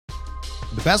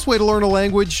The best way to learn a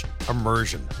language?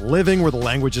 Immersion. Living where the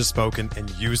language is spoken and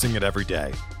using it every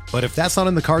day. But if that's not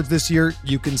in the cards this year,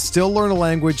 you can still learn a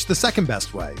language the second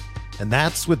best way, and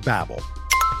that's with Babbel.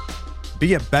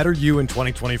 Be a better you in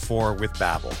 2024 with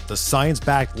Babbel, the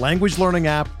science-backed language learning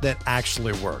app that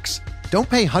actually works. Don't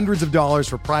pay hundreds of dollars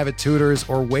for private tutors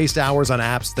or waste hours on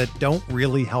apps that don't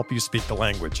really help you speak the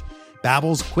language.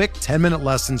 Babbel's quick 10-minute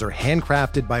lessons are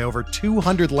handcrafted by over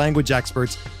 200 language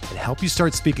experts and help you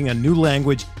start speaking a new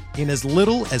language in as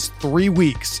little as 3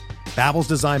 weeks. Babbel's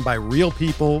designed by real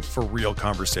people for real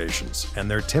conversations,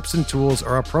 and their tips and tools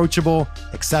are approachable,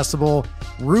 accessible,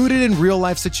 rooted in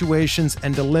real-life situations,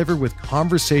 and delivered with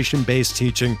conversation-based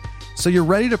teaching, so you're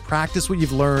ready to practice what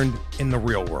you've learned in the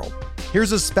real world.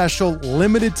 Here's a special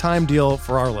limited-time deal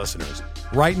for our listeners.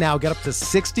 Right now, get up to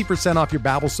 60% off your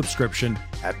Babbel subscription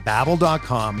at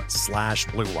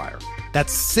babbel.com/Blue Wire.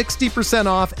 That's 60%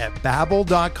 off at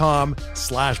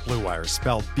babbel.com/Blue Wire,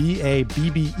 spelled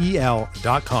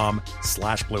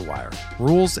BABBEL.com/Blue Wire.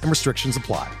 Rules and restrictions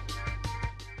apply.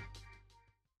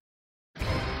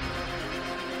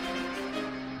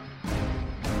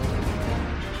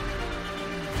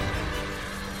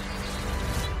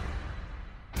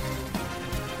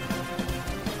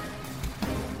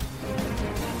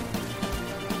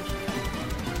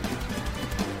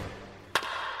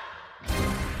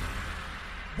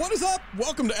 What is up?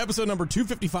 Welcome to episode number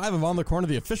 255 of On the Corner,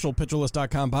 the official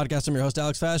PitcherList.com podcast. I'm your host,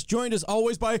 Alex Fast, joined as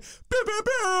always by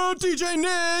DJ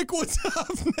Nick. What's up,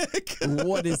 Nick?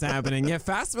 What is happening? Yeah,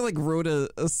 Fast wrote a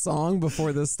song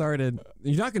before this started.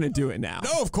 You're not going to do it now.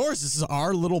 No, of course. This is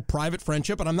our little private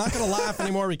friendship, and I'm not going to laugh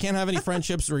anymore. We can't have any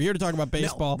friendships. We're here to talk about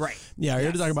baseball. No, right. Yeah, we're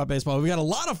here to talk about baseball. We got a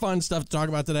lot of fun stuff to talk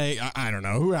about today. I don't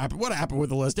know. What happened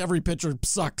with the list? Every pitcher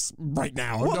sucks right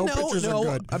now. Well, no pitchers are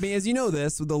good. I mean, as you know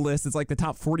this, with the list, it's like the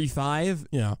top 45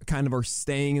 kind of are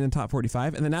staying in the top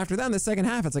 45. And then after that, in the second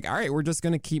half, it's like, all right, we're just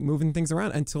going to keep moving things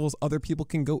around until other people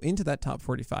can go into that top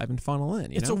 45 and funnel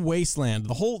in. It's a wasteland.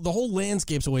 The whole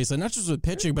landscape's a wasteland, not just with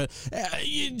pitching, but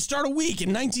you start a week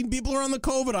and 19 people are on the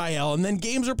COVID IL, and then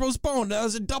games are postponed. Now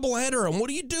it's a doubleheader, and what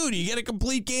do? Do you get a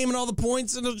complete game and all the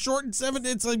points in a shortened 7?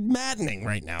 It's like maddening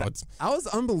right now. I was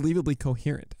unbelievably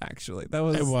coherent, actually. That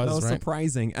was right?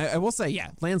 surprising. I will say,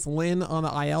 Lance Lynn on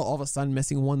the IL, all of a sudden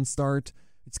missing one start.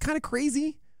 It's kind of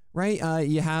crazy, right?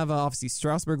 You have obviously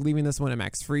Strasburg leaving this one and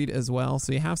Max Fried as well.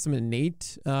 So you have some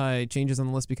innate changes on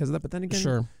the list because of that. But then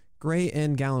again, Gray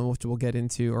and Gallen, which we'll get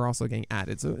into, are also getting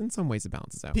added. So in some ways, it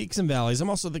balances out. Peaks and valleys. I'm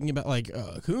also thinking about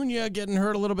Acuna getting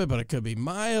hurt a little bit, but it could be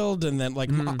mild. And then I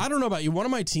don't know about you. One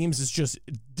of my teams is just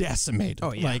decimated.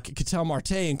 Oh, yeah. Like Ketel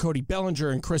Marte and Cody Bellinger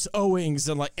and Chris Owings,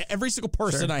 and every single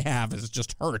person I have is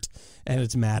just hurt, and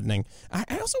it's maddening.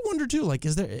 I also wonder too,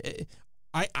 is there?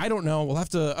 I don't know. We'll have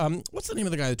to. What's the name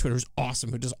of the guy on Twitter who's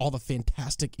awesome, who does all the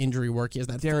fantastic injury work? He has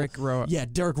that Derek Rhodes. Yeah,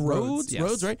 Derek Rhodes. Yes.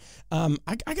 Rhodes, right? I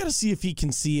got to see if he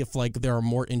can see if there are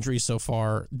more injuries so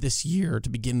far this year to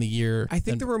begin the year. I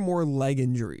think there were more leg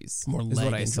injuries. More leg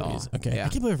injuries. I saw. Okay, yeah. I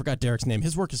can't believe I forgot Derek's name.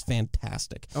 His work is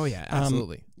fantastic. Oh yeah,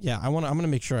 absolutely. I'm gonna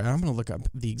make sure. I'm gonna look up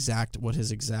what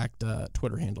his exact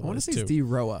Twitter handle is. I want to say it's D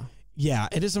Roa. Yeah,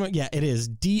 it is. Yeah, it is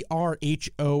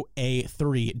DRHOA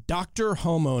 3, Doctor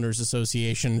Homeowners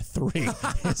Association 3.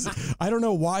 I don't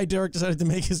know why Derek decided to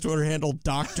make his Twitter handle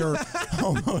Doctor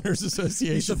Homeowners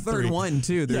Association. He's the third one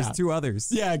too. There's two others.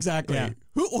 Yeah, exactly. Yeah.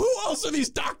 Who else are these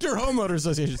Doctor Homeowner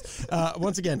Associations?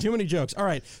 Once again, too many jokes. All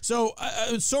right, so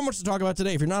much to talk about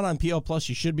today. If you're not on PL Plus,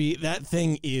 you should be. That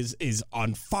thing is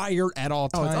on fire at all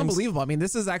times. Oh, it's unbelievable. I mean,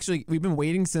 this is actually, we've been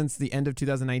waiting since the end of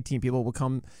 2019. People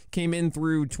came in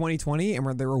through 2020,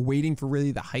 and they were waiting for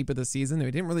really the hype of the season.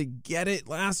 They didn't really get it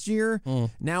last year.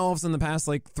 Now, all of a sudden, the past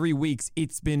 3 weeks,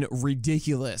 it's been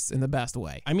ridiculous in the best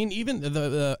way. I mean, even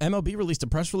the MLB released a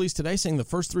press release today saying the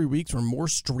first 3 weeks were more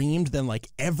streamed than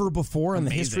ever before in the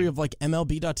history of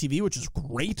MLB.tv, which is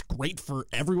great for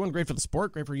everyone, great for the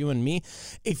sport, great for you and me.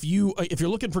 If you're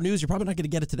looking for news, you're probably not going to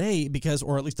get it today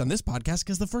or at least on this podcast,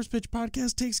 because the First Pitch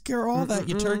podcast takes care of all that.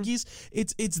 You turkeys,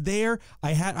 it's there.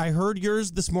 I heard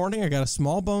yours this morning. I got a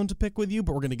small bone to pick with you,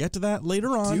 but we're going to get to that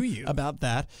later on. Do you? About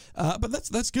that? But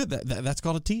that's good. That's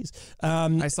called a tease.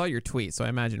 I saw your tweet, so I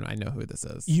imagine I know who this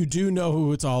is. You do know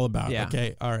who it's all about. Yeah.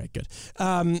 Okay. All right. Good.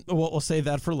 We'll save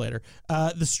that for later.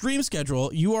 The stream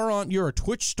schedule. You're a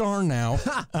Twitch star now.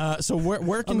 So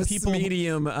where can people?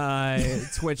 Medium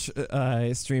Twitch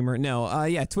streamer. No.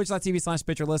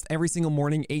 Twitch.tv/PitcherList every single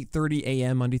morning, 8:30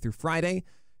 a.m. Monday through Friday.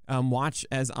 Watch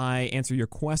as I answer your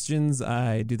questions.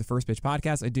 I do the First Pitch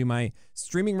podcast. I do my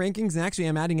streaming rankings, and actually,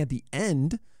 I'm adding at the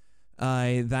end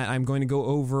that I'm going to go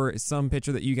over some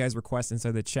pitcher that you guys request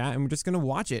inside the chat, and we're just going to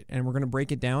watch it, and we're going to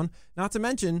break it down. Not to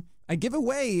mention, I give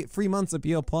away free months of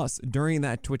PL Plus during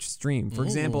that Twitch stream. For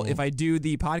example, if I do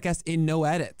the podcast in no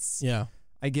edits,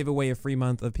 I give away a free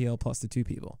month of PL Plus to 2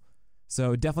 people.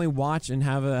 So definitely watch and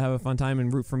have a fun time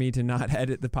and root for me to not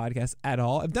edit the podcast at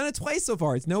all. I've done it twice so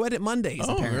far. It's no edit Mondays.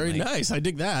 Oh, apparently. very nice. I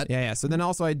dig that. Yeah. So then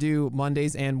also I do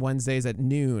Mondays and Wednesdays at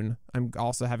noon. I'm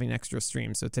also having extra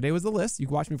streams. So today was the list. You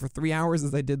can watch me for 3 hours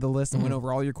as I did the list and went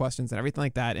over all your questions and everything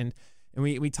like that. And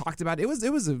we talked about it.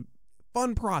 It was a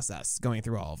fun process going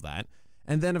through all of that.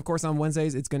 And then, of course, on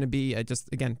Wednesdays, it's going to be just,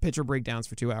 again, pitcher breakdowns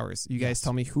for 2 hours. You guys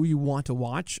tell me who you want to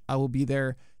watch. I will be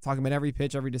there talking about every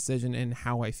pitch, every decision, and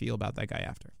how I feel about that guy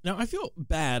after. Now, I feel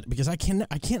bad because I can't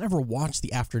ever watch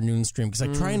the afternoon stream because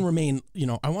I try and remain,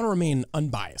 I want to remain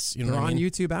unbiased. You know, We're on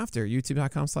YouTube after,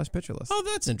 youtube.com/pitcherlist. Oh,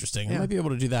 that's interesting. I might be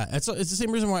able to do that. It's the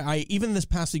same reason why even this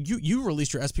past week, you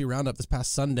released your SP Roundup this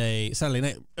past Saturday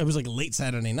night. It was like late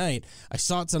Saturday night. I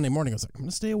saw it Sunday morning. I was like, I'm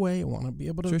going to stay away. I want to be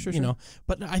able to, Sure.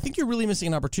 But I think you're really missing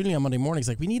an opportunity on Monday mornings.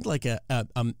 Like we need like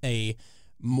a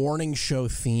morning show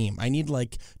theme. I need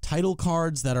like title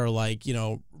cards that are like,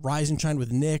 Rise and Shine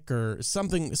with Nick or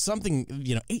something,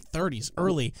 8:30s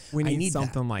early. We need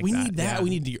something like that. We need that. Yeah. We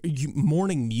need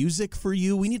morning music for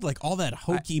you. We need like all that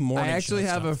hokey morning show I actually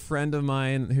have stuff. a friend of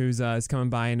mine who's is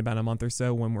coming by in about a month or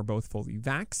so when we're both fully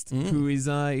vaxxed,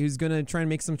 who's going to try and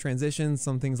make some transitions,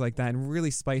 some things like that, and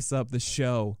really spice up the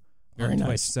show. Very Twitch.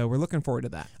 nice. So we're looking forward to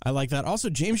that. I like that. Also,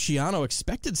 James Shiano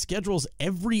expected schedules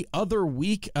every other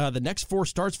week. The next 4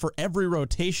 starts for every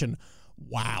rotation.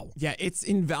 Wow. Yeah, it's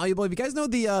invaluable. If you guys know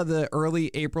the early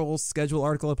April schedule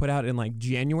article I put out in like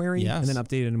January and then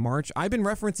updated in March, I've been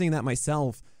referencing that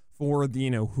myself for the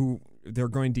who they're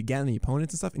going to get and the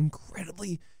opponents and stuff.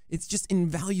 Incredibly, it's just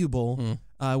invaluable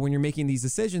when you're making these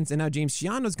decisions. And now James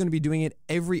Shiano is going to be doing it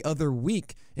every other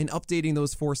week and updating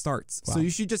those 4 starts. Wow. So you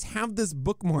should just have this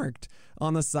bookmarked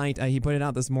on the site. He put it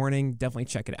out this morning. Definitely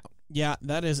check it out. Yeah,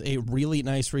 that is a really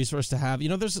nice resource to have.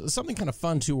 There's something kind of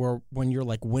fun too, where when you're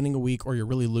like winning a week or you're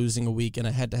really losing a week in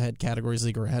a head-to-head categories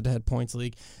league or a head-to-head points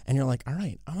league, and you're like, all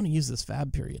right, I want to use this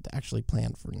fab period to actually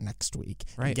plan for next week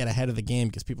and get ahead of the game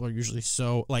because people are usually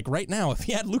so like right now. If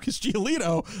you had Lucas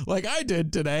Giolito like I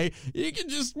did today, you can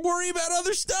just worry about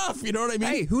other stuff. You know what I mean?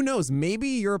 Hey, who knows? Maybe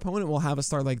your opponent will have a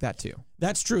start like that too.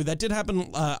 That's true. That did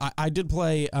happen. I did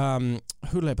play,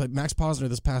 who did I play? Max Posner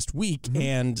this past week,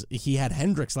 and he had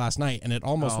Hendricks last night, and it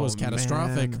almost was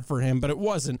catastrophic for him, but it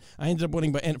wasn't. I ended up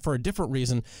winning, but for a different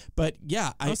reason. But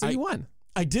yeah, so you won.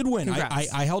 I did win.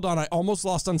 I held on. I almost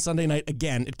lost on Sunday night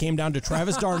again. It came down to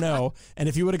Travis d'Arnaud, and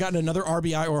if he would have gotten another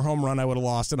RBI or home run, I would have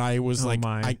lost. And I was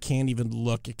I can't even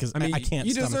look because I can't.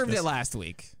 You deserved this. it last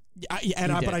week.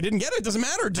 But I didn't get it. It doesn't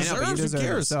matter. It deserves. Who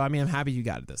cares? So, I'm happy you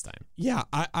got it this time. Yeah,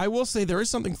 I will say there is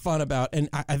something fun about, and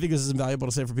I think this is invaluable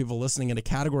to say for people listening in a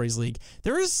categories league,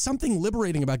 there is something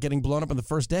liberating about getting blown up on the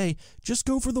first day. Just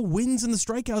go for the wins and the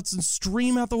strikeouts and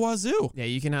stream out the wazoo. Yeah,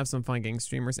 you can have some fun getting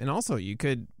streamers, and also you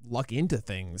could luck into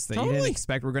things that you didn't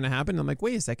expect were going to happen. I'm like,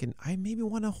 wait a second, I maybe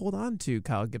want to hold on to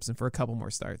Kyle Gibson for a couple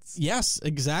more starts. Yes,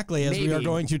 exactly, as we are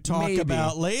going to talk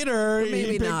about later.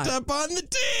 Maybe he picked not. up on the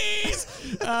tease.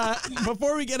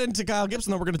 Before we get into Kyle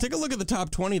Gibson, though, we're going to take a look at the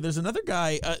top 20. There's another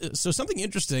guy. So something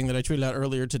interesting that I tweeted out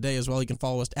earlier today as well. You can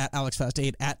follow us at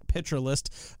AlexFast8 at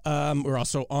PitcherList. We're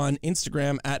also on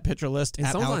Instagram at PitcherList and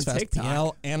at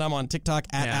AlexFastPL, and I'm on TikTok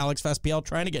at AlexFastPL.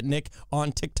 Trying to get Nick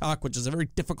on TikTok, which is a very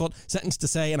difficult sentence to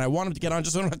say, and I want him to get on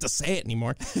just so I don't have to say it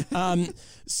anymore.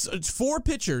 So it's 4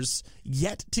 pitchers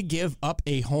yet to give up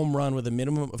a home run with a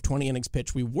minimum of 20 innings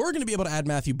pitched. We were going to be able to add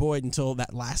Matthew Boyd until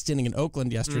that last inning in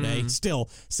Oakland yesterday. Still,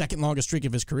 second longest streak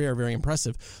of his career. Very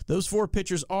impressive. Those 4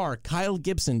 pitchers are Kyle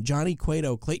Gibson, Johnny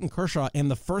Cueto, Clayton Kershaw, and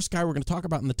the first guy we're going to talk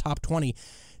about in the top 20.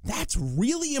 That's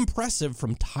really impressive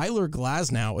from Tyler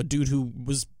Glasnow, a dude who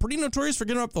was pretty notorious for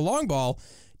giving up the long ball.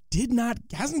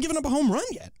 Hasn't given up a home run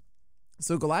yet.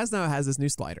 So Glasnow has this new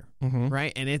slider,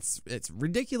 right? And it's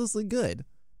ridiculously good.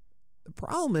 The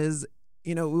problem is,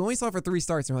 we only saw it for 3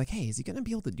 starts, and we're like, hey, is he going to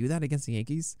be able to do that against the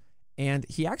Yankees? And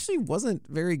he actually wasn't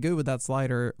very good with that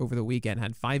slider over the weekend.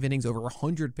 Had 5 innings, over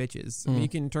 100 pitches. I mean, you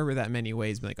can interpret that many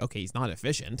ways. Be like, okay, he's not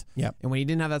efficient. Yep. And when he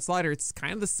didn't have that slider, it's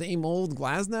kind of the same old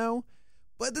Glasnow.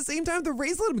 But at the same time, the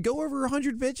Rays let him go over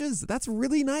 100 pitches. That's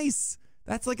really nice.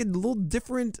 That's like a little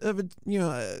different of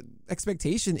a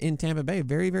expectation in Tampa Bay.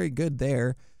 Very, very good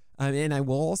there. And I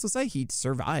will also say he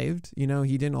survived. He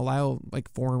didn't allow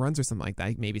like 4 runs or something like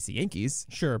that. Maybe it's the Yankees.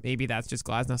 Sure. Maybe that's just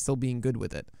Glasnow still being good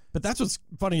with it. But that's what's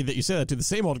funny that you say that too. The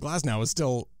same old Glasnow is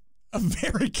still A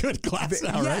very good class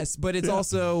now, right? Yes, but it's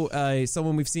also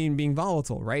someone we've seen being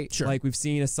volatile, right? Sure. Like we've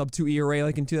seen a sub-2 ERA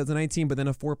like in 2019, but then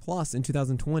a 4+ in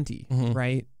 2020,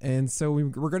 right? And so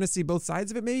we're going to see both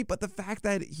sides of it maybe, but the fact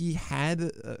that he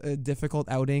had a difficult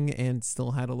outing and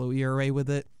still had a low ERA with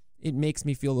it, it makes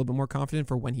me feel a little bit more confident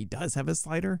for when he does have a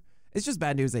slider. It's just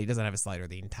bad news that he doesn't have a slider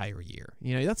the entire year.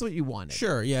 You know, that's what you wanted.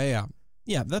 Sure, yeah.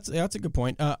 Yeah, that's a good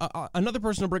point. Another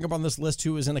person to bring up on this list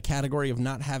who is in a category of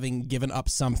not having given up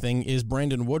something is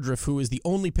Brandon Woodruff, who is the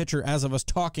only pitcher as of us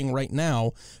talking right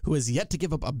now who has yet to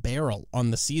give up a barrel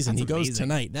on the season. That's he goes amazing.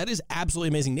 tonight. That is absolutely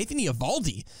amazing. Nathan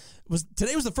Eovaldi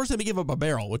today was the first time he gave up a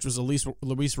barrel, which was a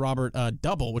Luis Robert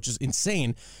double, which is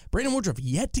insane. Brandon Woodruff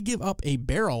yet to give up a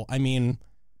barrel. I mean,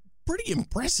 pretty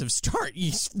impressive start.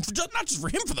 Not just for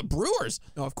him, for the Brewers.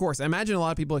 Oh, of course. I imagine a lot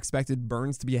of people expected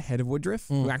Burns to be ahead of Woodruff,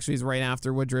 who actually is right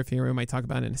after Woodruff here. We might talk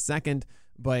about it in a second.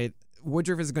 But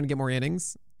Woodruff is going to get more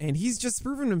innings, and he's just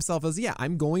proven himself as,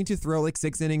 I'm going to throw like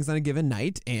 6 innings on a given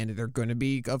night, and they're going to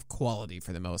be of quality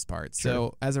for the most part. Sure.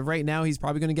 So as of right now, he's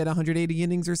probably going to get 180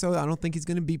 innings or so. I don't think he's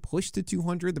going to be pushed to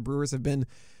 200. The Brewers have been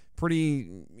pretty,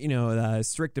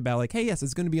 strict about like, hey, yes,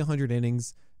 it's going to be 100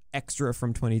 innings extra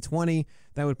from 2020.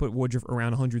 That would put Woodruff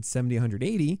around 170,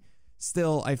 180.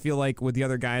 Still, I feel like with the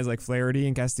other guys like Flaherty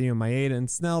and Castillo, Maeda and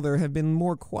Snell, there have been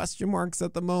more question marks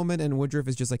at the moment, and Woodruff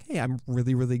is just like, hey, I'm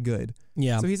really, really good.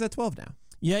 Yeah. So he's at 12 now.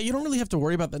 Yeah, you don't really have to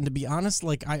worry about that. And to be honest,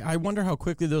 like I wonder how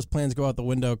quickly those plans go out the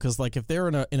window, because like if they're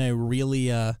in a really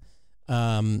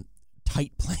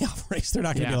tight playoff race, they're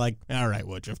not going to be like, all right,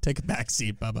 Woodruff, take a back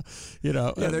seat, Bubba.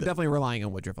 Yeah, they're definitely relying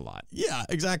on Woodruff a lot. Yeah,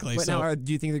 exactly. But now,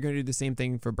 do you think they're going to do the same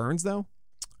thing for Burns, though?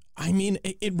 I mean,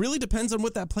 it really depends on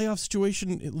what that playoff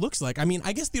situation looks like. I mean,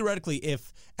 I guess theoretically,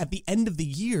 if at the end of the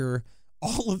year,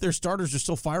 all of their starters are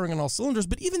still firing on all cylinders,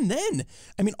 but even then,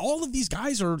 I mean, all of these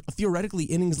guys are theoretically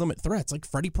innings limit threats. Like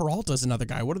Freddie Peralta is another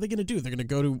guy. What are they going to do? They're going to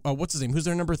go to, what's his name? Who's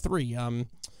their number 3?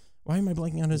 Why am I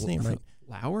blanking on his name? Right?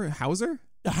 Hauser?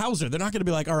 Hauser. They're not going to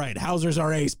be like, all right, Hauser's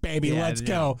our ace, baby. Let's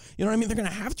go. You know what I mean? They're going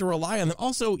to have to rely on them.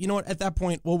 Also, you know what? At that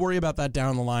point, we'll worry about that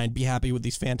down the line. Be happy with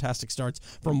these fantastic starts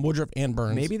from Woodruff and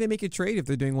Burns. Maybe they make a trade if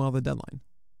they're doing well at the deadline.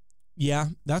 Yeah,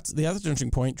 that's the other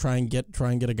interesting point. Try and get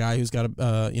a guy who's got a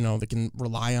that can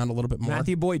rely on a little bit more.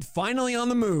 Matthew Boyd finally on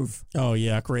the move. Oh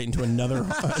yeah, great, into another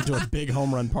into a big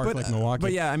home run park like Milwaukee.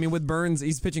 But yeah, I mean with Burns,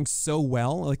 he's pitching so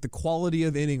well. Like the quality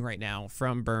of inning right now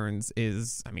from Burns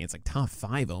is, I mean, it's like top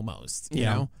 5 almost. You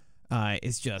know?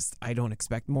 It's just, I don't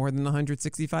expect more than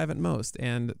 165 at most.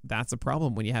 And that's a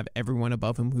problem when you have everyone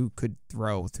above him who could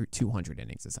throw through 200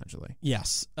 innings, essentially.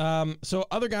 Yes. So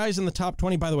other guys in the top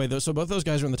 20, by the way, so both those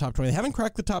guys are in the top 20. They haven't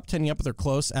cracked the top 10 yet, but they're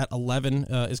close. At 11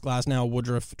 is Glasnow,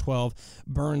 Woodruff 12,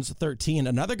 Burns 13.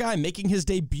 Another guy making his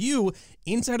debut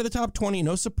inside of the top 20,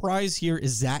 no surprise here,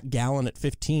 is Zach Gallen at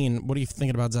 15. What are you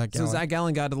thinking about Zach Gallen? So Zach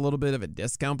Gallen got a little bit of a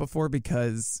discount before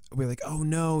because we're like, oh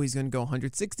no, he's going to go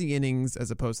 160 innings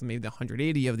as opposed to maybe the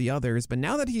 180 of the others. But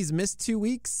now that he's missed 2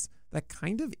 weeks, that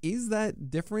kind of is that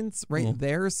difference right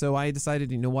there. So I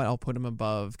decided, you know what, I'll put him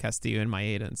above Castillo and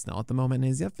Maeda and Snell at the moment. And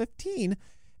he's at 15.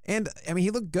 And I mean,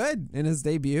 he looked good in his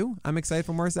debut. I'm excited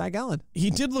for more Zach Gallen. He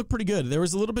did look pretty good. There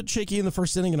was a little bit shaky in the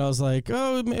first inning, and I was like,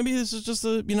 oh, maybe this is just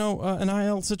an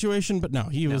IL situation. But no,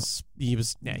 he was.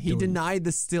 Yeah, he denied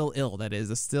the still ill. That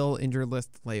is a still injured list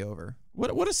layover.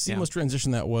 What a seamless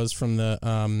transition that was from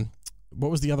the. What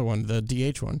was the other one? The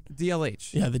DH one?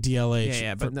 DLH. Yeah, the DLH.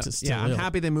 Yeah, but I'm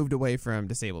happy they moved away from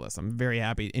disabled list. I'm very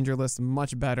happy. Injured list,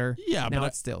 much better. Yeah, now but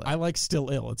it's still ill. I like still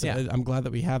ill. I'm glad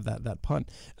that we have that pun.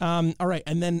 All right,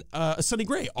 and then Sonny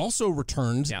Gray also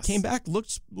returned, came back,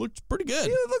 looked pretty good.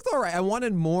 He looked all right. I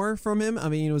wanted more from him. I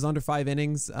mean, it was under 5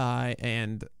 innings,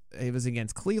 and it was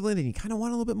against Cleveland, and you kind of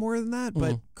want a little bit more than that,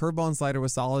 but curveball and slider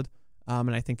was solid.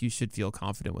 And I think you should feel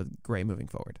confident with Gray moving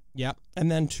forward. Yeah.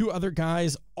 And then 2 other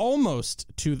guys almost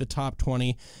to the top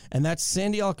 20, and that's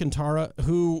Sandy Alcantara,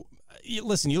 who,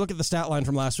 listen, you look at the stat line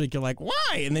from last week, you're like,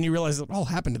 why? And then you realize it all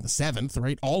happened in the 7th,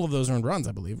 right? All of those earned runs,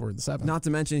 I believe, were in the 7th. Not to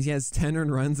mention he has 10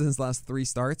 earned runs in his last 3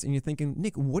 starts, and you're thinking,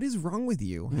 Nick, what is wrong with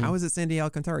you? How is it Sandy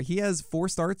Alcantara? He has 4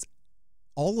 starts.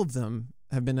 All of them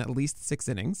have been at least 6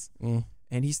 innings.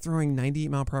 And he's throwing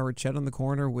 98-mile-per-hour Chet on the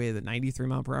corner with a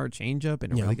 93-mile-per-hour changeup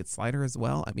and a really good slider as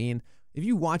well. I mean, if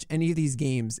you watch any of these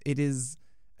games, it's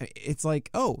like,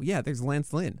 oh, yeah, there's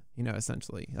Lance Lynn.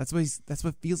 essentially. That's what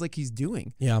it feels like he's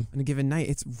doing. Yeah. On a given night.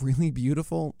 It's really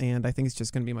beautiful, and I think it's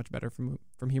just going to be much better from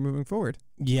here moving forward.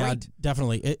 Yeah, Great.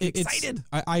 definitely. Excited.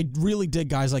 I really dig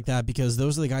guys like that because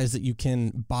those are the guys that you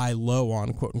can buy low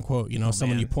on, quote unquote.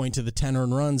 Someone you point to the 10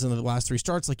 earned runs in the last 3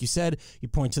 starts, like you said, you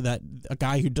point to a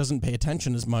guy who doesn't pay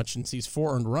attention as much and sees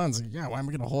 4 earned runs. Like, yeah, why am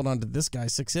I going to hold on to this guy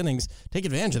 6 innings? Take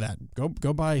advantage of that.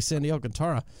 Go buy Sandy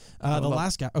Alcantara. The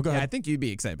last guy. Oh, go ahead. I think you'd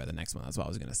be excited by the next one. That's what I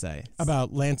was going to say.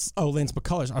 About Lance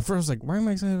McCullers. At first I was like, why am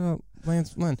I excited about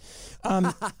Lance Lynn?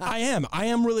 I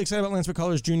am really excited about Lance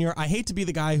McCullers Jr. I hate to be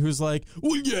the guy who's like,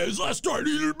 well, yeah, his last start.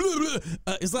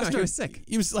 His last start, he was sick.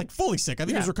 He was like fully sick. I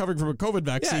think he was recovering from a COVID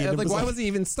vaccine. Yeah, why was he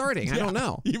even starting? Yeah, I don't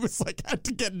know. He was like, had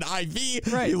to get an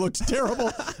IV. Right. He looked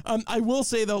terrible. I will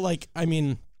say though,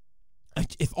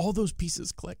 if all those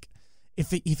pieces click,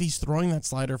 if he's throwing that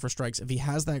slider for strikes, if he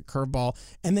has that curveball,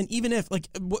 and then even if,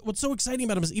 what's so exciting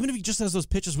about him is even if he just has those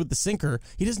pitches with the sinker,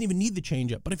 he doesn't even need the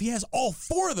changeup. But if he has all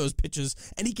 4 of those pitches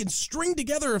and he can string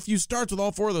together a few starts with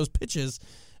all 4 of those pitches,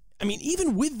 I mean,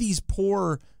 even with these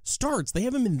poor starts, they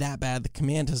haven't been that bad. The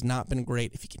command has not been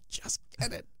great. If he can just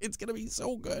get it, it's going to be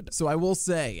so good. So I will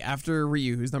say, after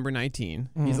Ryu, who's number 19,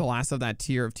 he's the last of that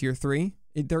tier of tier 3.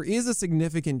 There is a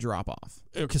significant drop-off.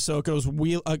 Okay, so it goes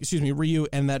Ryu,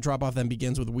 and that drop-off then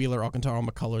begins with Wheeler, Alcantara,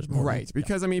 McCullers. Right,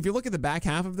 because, if you look at the back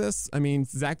half of this,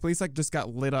 Zach Plesac just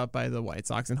got lit up by the White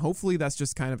Sox, and hopefully that's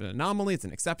just kind of an anomaly. It's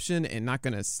an exception and not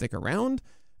going to stick around.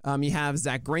 You have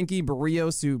Zach Greinke,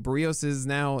 Barrios is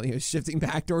now shifting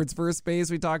back towards first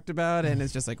base, we talked about, and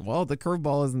it's just like, well, the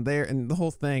curveball isn't there, and the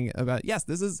whole thing about, yes,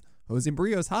 this is Jose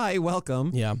Barrios. Hi,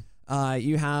 welcome. Yeah.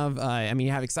 You have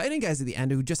exciting guys at the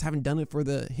end who just haven't done it for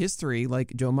the history,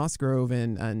 like Joe Musgrove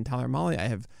and Tyler Mahle. I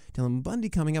have Dylan Bundy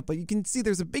coming up, but you can see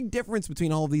there's a big difference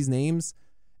between all of these names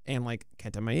and like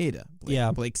Kenta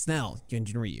Maeda, Blake Snell,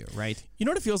 Hyunjin Ryu, right? You know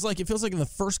what it feels like? It feels like in the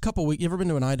first couple weeks, you ever been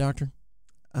to an eye doctor?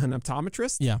 An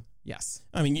optometrist? Yeah. Yes.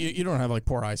 You don't have like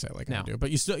poor eyesight like I do, but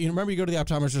you remember you go to the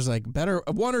optometrist like better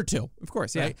 1 or 2. Of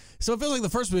course, yeah. Right? So it feels like the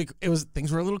first week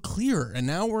things were a little clearer, and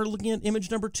now we're looking at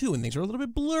image number 2 and things are a little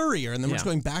bit blurrier, and then we're just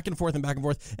going back and forth,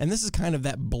 and this is kind of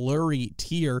that blurry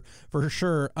tier for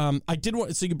sure.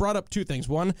 So you brought up 2 things.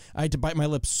 One, I had to bite my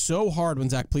lip so hard when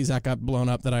Zach Plesac got blown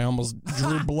up that I almost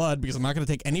drew blood because I'm not going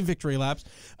to take any victory laps.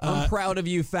 I'm proud of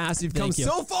you, Fast. You've come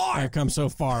so far. I've come so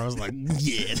far. I was like,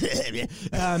 yeah.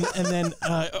 And then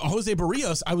Jose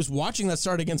Barrios, I was watching that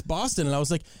start against Boston, and I was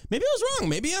like, maybe I was wrong.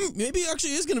 Maybe he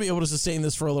actually is going to be able to sustain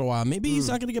this for a little while. Maybe he's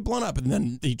not going to get blown up. And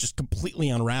then he just completely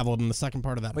unraveled in the second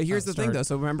part of that. But here's the thing, though.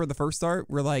 So remember the first start?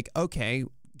 We're like, okay,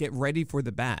 get ready for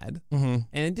the bad. And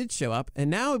it did show up. And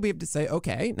now we have to say,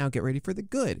 okay, now get ready for the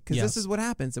good. Because this is what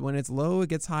happens. When it's low, it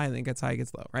gets high, and then it gets high, it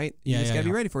gets low, right? You just got to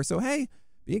be ready for it. So, hey,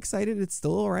 be excited. It's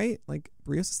still all right. Like,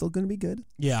 Barrios is still going to be good.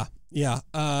 Yeah.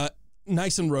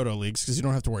 Nice in roto leagues because you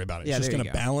don't have to worry about it. It's just going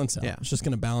to balance out. Yeah. It's just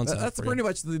going to balance out. That's pretty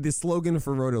much the slogan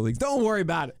for roto leagues. Don't worry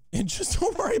about it. And just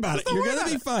don't worry about it. You're going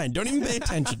to be fine. Don't even pay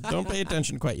attention. Don't pay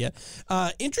attention quite yet.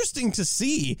 Interesting to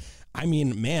see.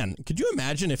 Man, could you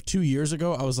imagine if 2 years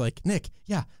ago I was like, Nick,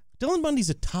 Dylan Bundy's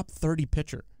a top 30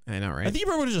 pitcher. I know, right? I think you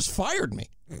probably would have just fired me.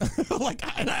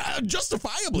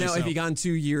 Justifiably. Now, if you gone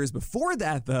 2 years before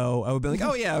that, though, I would be like,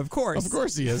 oh, yeah, of course. Of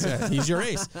course he is. Yeah. He's your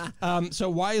ace. So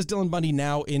why is Dylan Bundy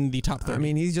now in the top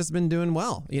 30? He's just been doing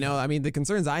well. The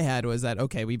concerns I had was that,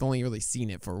 okay, we've only really seen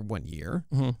it for 1 year.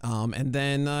 And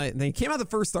then they came out the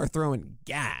first start throwing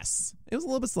gas. It was a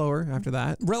little bit slower after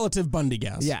that. Relative Bundy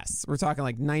gas. Yes. We're talking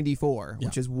like 94,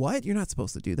 which is what? You're not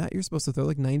supposed to do that. You're supposed to throw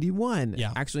like 91.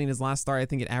 Yeah. Actually, in his last start, I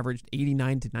think it averaged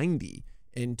 89 to 90.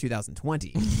 In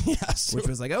 2020, yes, which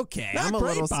was like, okay, I'm a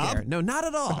little scared. No, not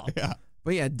at all.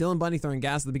 But yeah, Dylan Bundy throwing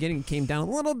gas at the beginning came down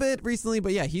a little bit recently,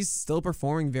 but yeah, he's still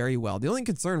performing very well. The only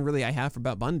concern really I have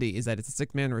about Bundy is that it's a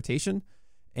 6-man rotation.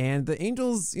 And the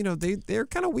Angels, they're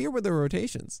kind of weird with their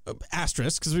rotations.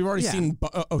 Asterisk, because we've already seen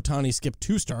Ohtani skip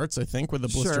 2 starts, I think, with the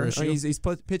blister issue. He's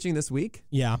pitching this week.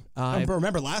 Yeah. But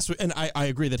remember last week, and I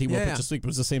agree that he will pitch this week, but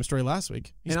it was the same story last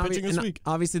week. He's pitching this week.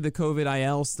 Obviously, the COVID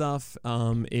IL stuff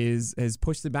has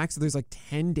pushed it back, so there's like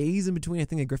 10 days in between, I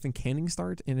think, a Griffin Canning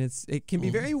start, and it can be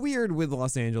very weird with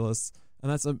Los Angeles,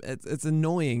 and it's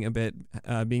annoying a bit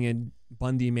being a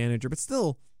Bundy manager, but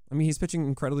still, he's pitching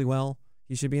incredibly well.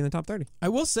 He should be in the top 30. I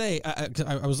will say,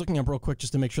 I was looking up real quick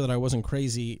just to make sure that I wasn't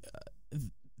crazy.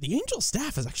 The Angels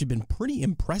staff has actually been pretty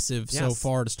impressive so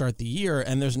far to start the year,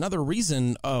 and there's another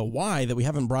reason why that we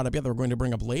haven't brought up yet that we're going to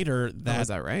bring up later. Is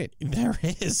that right? There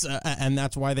is, and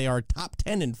that's why they are top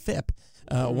 10 in FIP.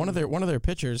 One of their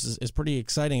pitchers is pretty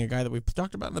exciting, a guy that we've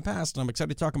talked about in the past, and I'm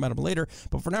excited to talk about him later.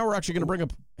 But for now, we're actually going to bring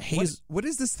up Hayes. What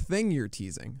is this thing you're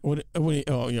teasing?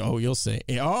 You'll see.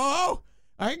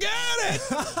 I got it.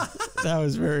 That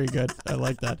was very good. I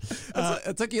like that.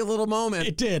 It took you a little moment.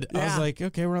 It did. Yeah. I was like,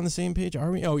 okay, we're on the same page. Are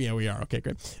we? Oh, yeah, we are. Okay,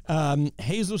 great.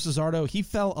 Jesus Luzardo, he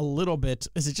fell a little bit.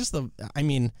 Is it just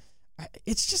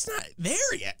it's just not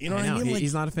there yet. You know what I mean?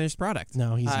 He's not a finished product.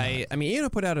 No, he's not. I mean, Eno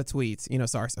put out a tweet.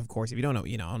 Sars, of course. If you don't know,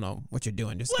 I don't know what you're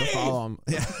doing. Just go follow him.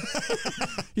 Yeah.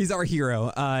 He's our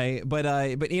hero. But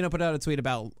Eno put out a tweet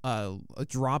about a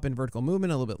drop in vertical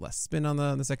movement, a little bit less spin on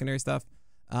the secondary stuff.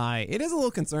 It is a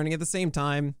little concerning. At the same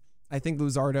time, I think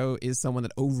Luzardo is someone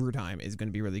that over time is going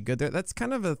to be really good. That's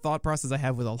kind of a thought process I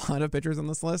have with a lot of pitchers on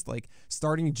this list. Like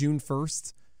starting June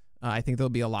 1st, I think they'll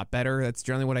be a lot better. That's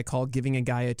generally what I call giving a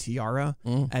guy a tiara,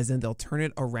 as in they'll turn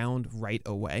it around right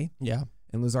away. Yeah.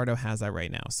 And Luzardo has that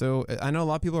right now. So I know a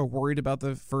lot of people are worried about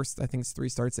the first, I think it's 3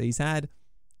 starts that he's had.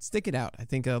 Stick it out. I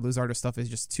think Luzardo stuff is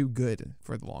just too good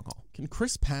for the long haul. Can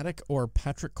Chris Paddock or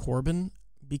Patrick Corbin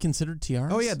be considered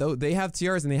tiaras? Oh, yeah. They have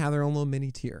tiaras and they have their own little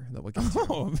mini tier that we'll get to.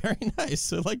 Oh, very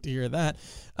nice. I'd like to hear that.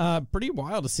 Pretty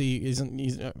wild to see. He's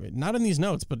not in these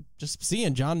notes, but just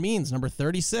seeing John Means, number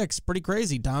 36. Pretty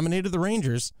crazy. Dominated the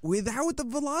Rangers. Without the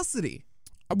velocity.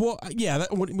 Well, yeah.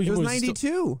 It was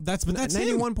 92. That's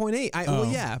 91.8. Well,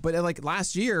 yeah. But like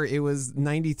last year, it was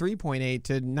 93.8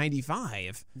 to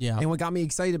 95. Yeah. And what got me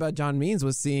excited about John Means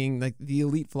was seeing like the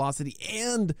elite velocity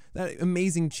and that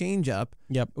amazing changeup.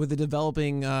 Yep. With the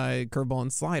developing curveball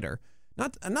and slider.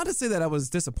 Not to say that I was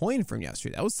disappointed from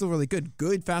yesterday. That was still really good.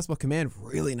 Good fastball command.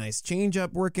 Really nice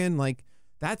changeup working. Like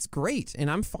that's great. And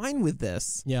I'm fine with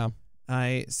this. Yeah.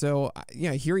 So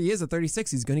here he is at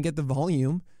 36. He's going to get the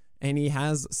volume. And he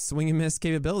has swing and miss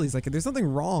capabilities. Like, there's nothing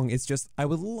wrong. It's just, I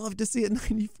would love to see it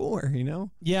 94,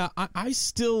 Yeah, I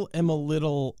still am a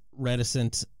little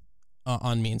reticent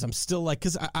on Means. I'm still like,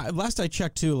 because last I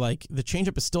checked, too, like, the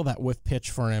changeup is still that whiff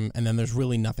pitch for him, and then there's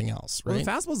really nothing else, right? Well,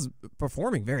 the fastball's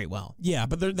performing very well. Yeah,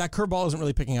 but that curveball isn't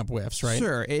really picking up whiffs, right?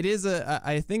 Sure. It is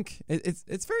I think,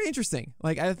 it's very interesting.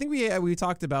 Like, I think we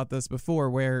talked about this before,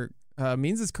 where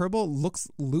Means' curveball looks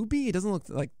loopy. It doesn't look,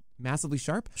 like, massively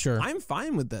sharp. Sure. I'm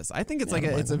fine with this. I think it's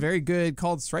it's a very good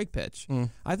called strike pitch.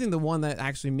 I think the one that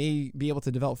actually may be able to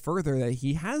develop further that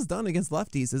he has done against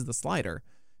lefties is the slider.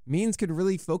 Means could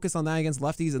really focus on that against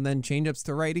lefties and then changeups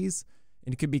to righties.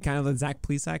 And it could be kind of the Zach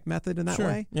Plesac method in that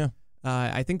way. Yeah.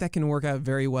 I think that can work out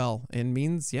very well. And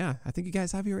Means, I think you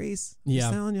guys have your ace. Yeah.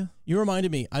 Just telling you. You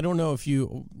reminded me. I don't know if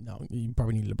you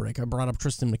probably needed a break. I brought up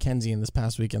Tristan McKenzie in this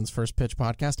past weekend's First Pitch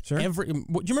podcast. Sure. Do you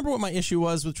remember what my issue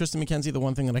was with Tristan McKenzie? The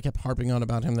one thing that I kept harping on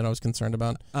about him that I was concerned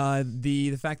about?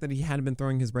 The fact that he hadn't been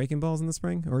throwing his breaking balls in the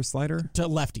spring or slider? To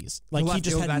lefties. Like he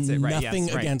just had nothing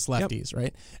against lefties,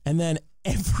 right? And then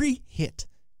every hit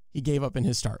he gave up in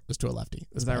his start was to a lefty.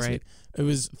 Is that right? Week. It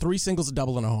was 3 singles, a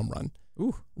double, and a home run.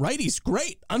 Ooh. Righties,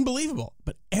 great, unbelievable.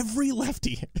 But every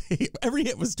lefty, every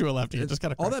hit was to a lefty. It just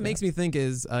kind of all that makes me think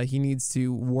is he needs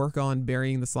to work on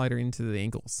burying the slider into the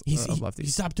ankles of lefties. He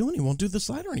stopped doing it. He won't do the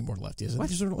slider anymore to lefties. What?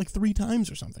 He's like 3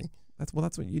 times or something.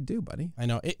 That's what you do, buddy. I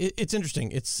know. It's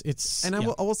interesting. It's and I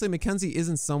will say McKenzie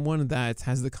isn't someone that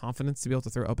has the confidence to be able to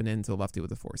throw up and in to a lefty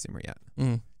with a 4-seamer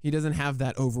yet. He doesn't have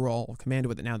that overall command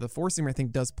with it. Now, the 4-seamer, I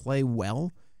think, does play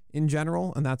well in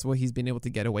general, and that's what he's been able to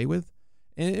get away with.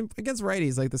 And against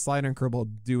righties, like the slider and curveball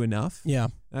do enough. Yeah.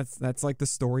 That's like the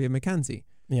story of McKenzie.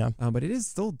 Yeah. But it is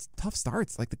still tough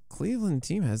starts. Like the Cleveland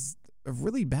team has a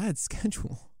really bad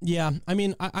schedule. Yeah. I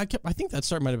mean, I think that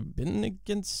start might have been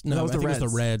against, no, I think it was the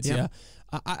Reds. Yep.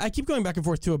 Yeah. I keep going back and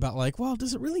forth too about like, well,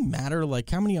 does it really matter? Like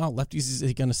how many out lefties is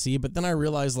he going to see? But then I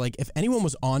realized like if anyone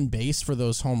was on base for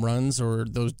those home runs or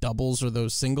those doubles or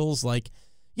those singles, like,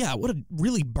 yeah, it would have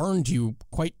really burned you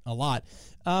quite a lot.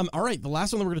 All right, the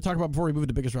last one that we're going to talk about before we move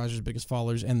to Biggest Risers, Biggest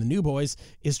Fallers, and the new boys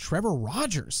is Trevor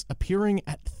Rogers appearing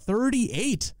at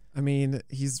 38. I mean,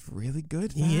 he's really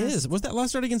good. He is. Was that last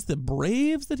start against the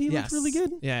Braves that he looked really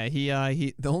good? Yeah, he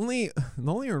the only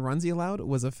runs he allowed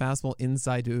was a fastball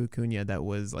inside to Acuna that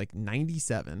was like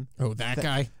 97. Oh, that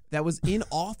guy. That was in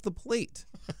off the plate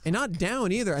and not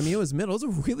down either. I mean, it was middle. It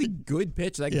was a really good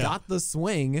pitch that got the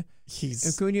swing.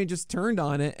 Acuna just turned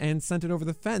on it and sent it over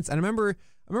the fence. And I remember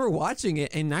watching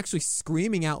it and actually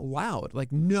screaming out loud,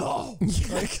 like, no.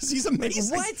 Because he's amazing.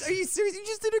 Like, what? Are you serious? You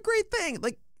just did a great thing.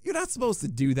 Like, you're not supposed to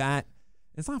do that.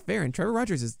 It's not fair. And Trevor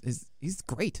Rogers he's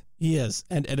great. He is.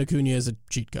 And Acuna is a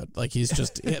cheat code. Like he's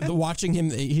just watching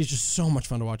him. He's just so much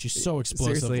fun to watch. He's so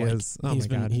explosive. Seriously like, is. Oh my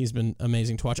God. He's been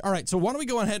amazing to watch. All right. So why don't we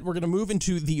go ahead? We're going to move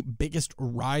into the biggest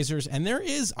risers. And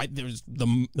there's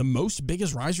the most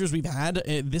biggest risers we've had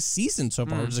this season so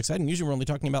far, which is exciting. Usually we're only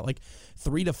talking about like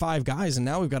 3 to 5 guys. And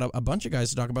now we've got a bunch of guys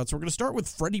to talk about. So we're going to start with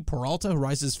Freddie Peralta, who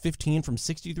rises 15 from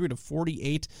 63 to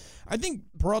 48. I think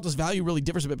Peralta's value really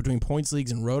differs a bit between points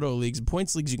leagues and roto leagues. In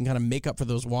points leagues, you can kind of make up for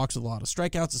those walks with a lot of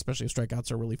strikeouts, especially if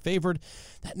strikeouts are really favored.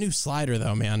 That new slider,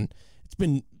 though, man, it's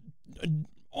been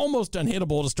almost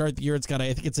unhittable to start the year. It's got,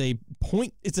 I think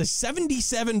it's a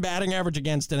 77 batting average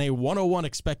against and a 101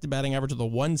 expected batting average with a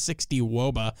 160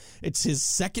 WOBA. It's his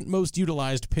second most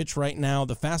utilized pitch right now.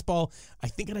 The fastball, I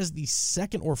think it has the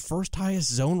second or first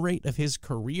highest zone rate of his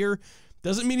career.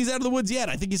 Doesn't mean he's out of the woods yet.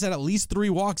 I think he's had at least 3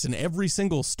 walks in every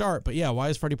single start. But yeah, why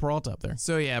is Freddie Peralta up there?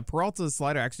 So yeah, Peralta's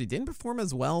slider actually didn't perform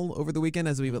as well over the weekend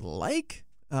as we would like,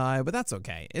 but that's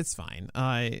okay. It's fine.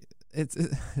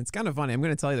 It's kind of funny. I'm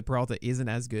going to tell you that Peralta isn't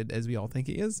as good as we all think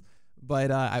he is,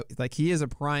 but he is a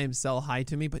prime sell high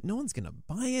to me, but no one's going to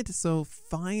buy it, so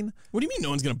fine. What do you mean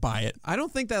no one's going to buy it? I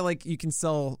don't think that you can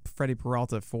sell Freddie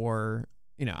Peralta for,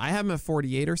 I have him at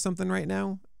 48 or something right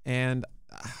now, and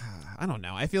I don't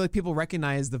know. I feel like people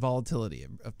recognize the volatility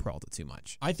of Peralta too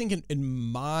much. I think in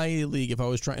my league,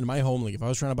 in my home league, if I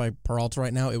was trying to buy Peralta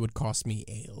right now, it would cost me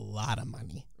a lot of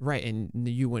money. Right, and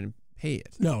you wouldn't pay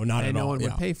it. No, not at all. No one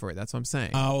would pay for it. That's what I'm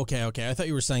saying. Oh, okay. I thought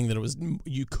you were saying that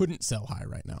you couldn't sell high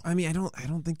right now. I mean, I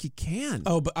don't think you can.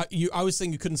 Oh, but I was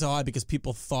saying you couldn't sell high because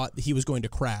people thought he was going to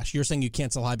crash. You're saying you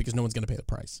can't sell high because no one's going to pay the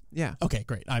price. Yeah. Okay,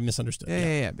 great. I misunderstood.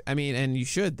 Yeah. I mean, and you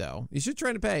should though. You should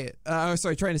try to pay it.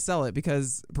 Trying to sell it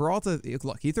because Peralta.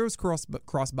 Look, he throws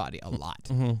cross body a lot.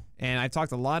 Mm-hmm. And I've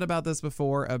talked a lot about this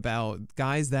before about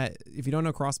guys that, if you don't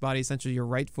know crossbody, essentially your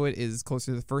right foot is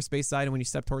closer to the first base side. And when you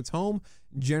step towards home,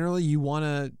 generally you want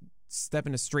to step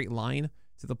in a straight line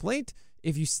to the plate.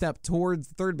 If you step towards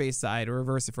the third base side or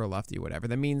reverse it for a lefty or whatever,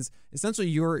 that means essentially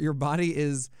your body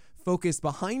is focused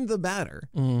behind the batter.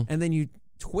 Mm-hmm. And then you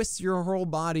twist your whole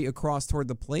body across toward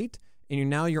the plate. And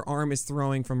now your arm is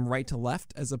throwing from right to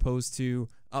left as opposed to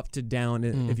up to down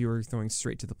if you were throwing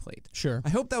straight to the plate. Sure. I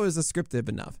hope that was descriptive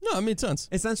enough. No, it made sense.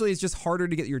 Essentially, it's just harder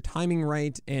to get your timing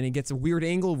right, and it gets a weird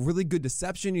angle, really good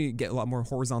deception. You get a lot more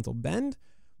horizontal bend.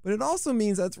 But it also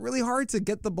means that it's really hard to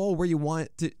get the ball where you want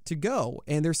it to go.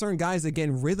 And there's certain guys that get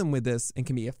in rhythm with this and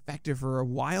can be effective for a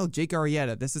while. Jake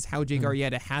Arrieta, this is how Jake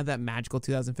Arrieta had that magical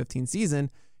 2015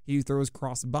 season. He throws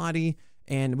cross body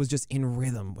and was just in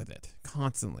rhythm with it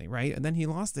constantly, right? And then he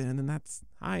lost it, and then that's,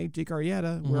 hi, Jake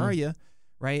Arrieta, where are you?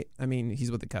 Right? I mean,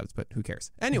 he's with the Cubs, but who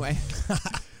cares? Anyway,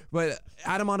 but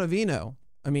Adam Ottavino,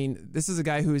 I mean, this is a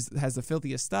guy who has the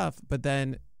filthiest stuff, but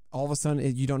then all of a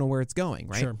sudden you don't know where it's going,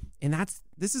 right? Sure. And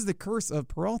this is the curse of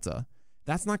Peralta.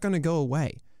 That's not going to go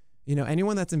away.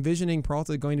 Anyone that's envisioning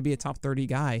Peralta going to be a top 30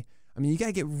 guy, I mean, you got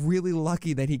to get really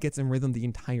lucky that he gets in rhythm the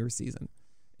entire season.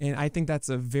 And I think that's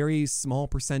a very small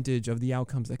percentage of the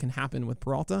outcomes that can happen with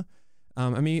Peralta.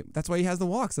 I mean, that's why he has the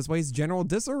walks. That's why he's General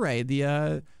Disarray,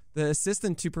 the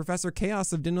assistant to Professor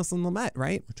Chaos of Dinelson Lamet,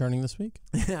 right? Returning this week?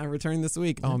 Yeah, returning this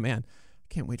week. Oh, man.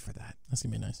 I can't wait for that. That's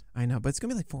going to be nice. I know, but it's going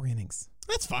to be like 4 innings.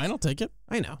 That's fine. I'll take it.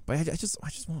 I know, but I just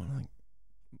want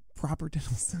proper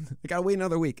Dinelson. I got to wait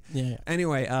another week. Yeah.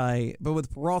 Anyway, but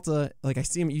with Peralta,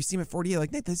 you see him at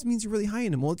 48, Nate, this means you're really high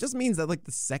in him. Well, it just means that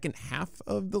the second half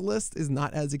of the list is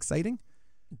not as exciting.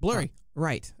 Blurry.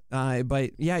 Right.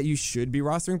 But yeah, you should be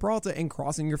rostering Peralta and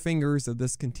crossing your fingers that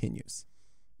this continues.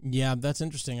 Yeah, that's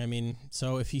interesting. I mean,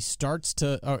 so if he starts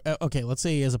to, okay, let's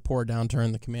say he has a poor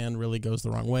downturn, the command really goes the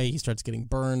wrong way, he starts getting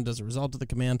burned as a result of the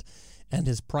command, and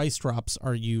his price drops,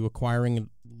 are you acquiring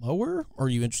lower? Or are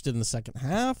you interested in the second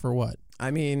half, or what? I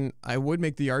mean, I would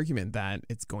make the argument that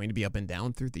it's going to be up and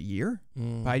down through the year,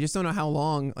 but I just don't know how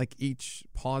long each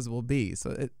pause will be.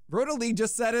 So Roto League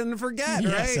just set it and forget,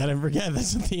 right? Set it and forget.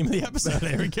 That's the theme of the episode.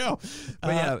 There we go.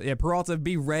 But yeah, Peralta,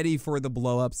 be ready for the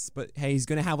blowups. But hey, he's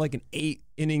going to have an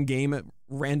 8-inning game at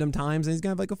random times, and he's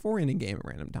going to have a 4-inning game at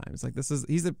random times.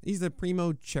 He's a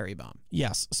primo cherry bomb.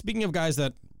 Yes. Speaking of guys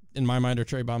that, in my mind, are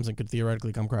cherry bombs and could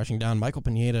theoretically come crashing down, Michael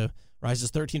Pineda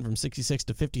rises 13 from 66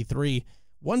 to 53.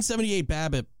 178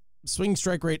 BABIP, swing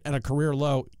strike rate at a career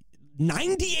low,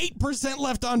 98%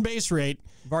 left on base rate.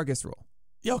 Vargas rule.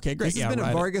 Yeah, okay, great. This has been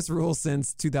a Vargas rule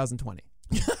since 2020.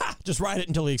 Just ride it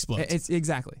until he explodes. It's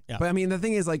exactly. Yeah. But I mean, the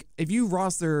thing is, if you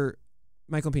roster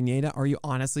Michael Pineda, are you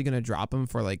honestly going to drop him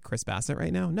for Chris Bassett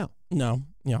right now? No.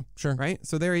 Yeah, sure. Right.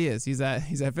 So there he is. He's at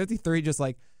 53. Just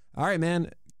all right, man.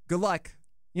 Good luck.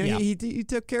 He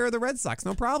took care of the Red Sox.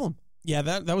 No problem. Yeah,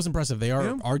 that was impressive. They are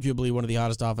arguably one of the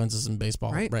hottest offenses in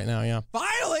baseball right now, yeah.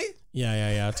 Finally!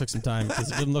 Yeah. It took some time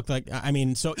because it didn't look like,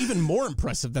 so even more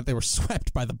impressive that they were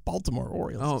swept by the Baltimore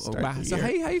Orioles. Oh, wow. So how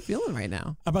you feeling right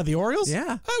now? About the Orioles? Yeah.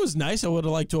 That was nice. I would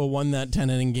have liked to have won that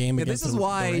 10-inning game against this is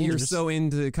why you're so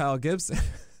into Kyle Gibson.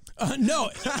 No,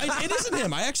 it isn't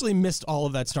him. I actually missed all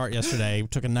of that start yesterday.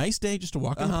 Took a nice day just to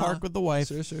walk in the park with the wife.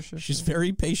 Sure. She's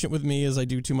very patient with me as I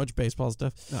do too much baseball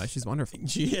stuff. No, she's wonderful.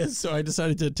 She is. So I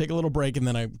decided to take a little break, and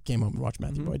then I came home and watched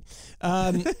Matthew Boyd.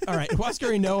 All right.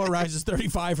 Huascar Ynoa rises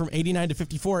 35 from 89 to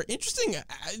 54. Interesting,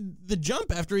 the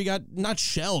jump after he got not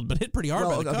shelled, but hit pretty hard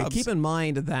by the Cubs. Keep in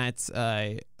mind that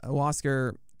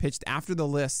Huascar pitched after the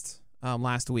list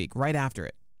last week, right after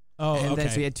it. Oh, and okay. then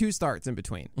so he had 2 starts in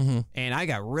between. And I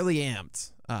got really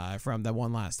amped from the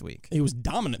one last week. He was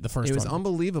dominant the first one. It was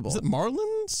unbelievable. Was it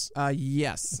Marlins?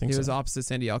 Yes. think He was so. opposite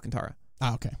Sandy Alcantara.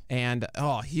 Ah, okay. And,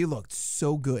 he looked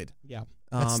so good. Yeah.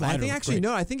 I think actually,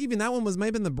 no, I think even that one might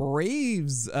have been the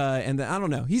Braves. I don't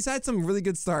know. He's had some really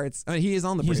good starts. He is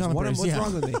on the Braves. What's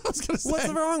wrong with me? What's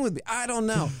wrong with me? I don't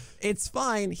know. It's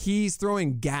fine. He's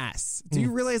throwing gas. Do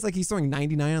you realize he's throwing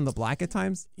 99 on the black at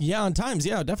times? Yeah, on times.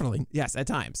 Yeah, definitely. Yes, at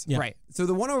times. Yeah. Right. So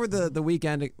the one over the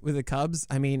weekend with the Cubs,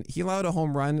 he allowed a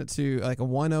home run to like a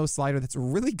 1-0 slider that's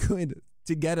really good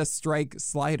to get a strike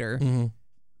slider.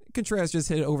 Contreras just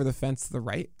hit it over the fence to the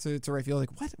right to right field. Like,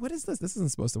 what is this? This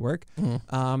isn't supposed to work.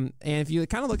 And if you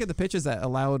kind of look at the pitches that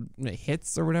allowed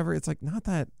hits or whatever, it's like not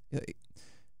that.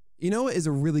 Ynoa is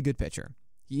a really good pitcher.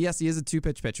 Yes, he is a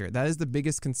 2-pitch pitcher. That is the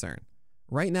biggest concern.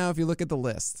 Right now, if you look at the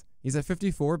list, he's at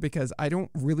 54 because I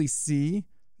don't really see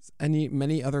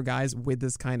many other guys with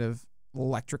this kind of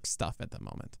electric stuff at the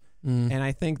moment. And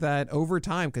I think that over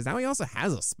time, because now he also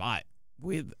has a spot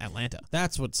with Atlanta.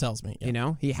 That's what sells me.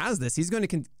 Yeah. He has this. He's going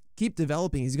to keep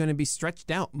developing. He's going to be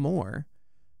stretched out more.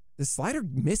 The slider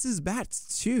misses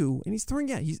bats too, and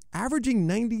he's averaging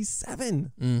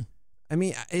 97.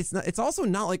 It's also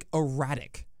not like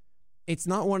erratic. It's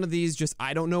not one of these just,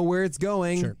 I don't know where it's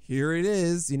going. Sure. Here it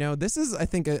is. This is, I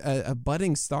think, a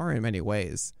budding star in many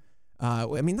ways.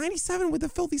 97 with the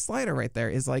filthy slider right there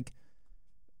is like,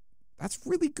 that's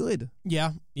really good.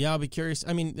 Yeah, I'll be curious.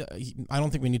 I don't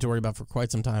think we need to worry about for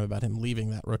quite some time about him leaving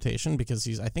that rotation because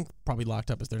he's, I think, probably locked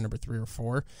up as their number 3 or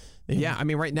 4.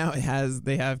 Right now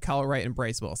they have Kyle Wright and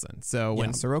Bryce Wilson. So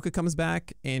when Soroka comes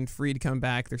back and Fried come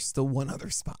back, there's still one other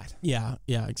spot. Yeah,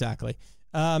 exactly.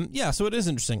 So it is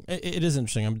interesting. It is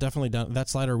interesting. I'm definitely down. That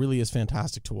slider really is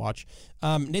fantastic to watch.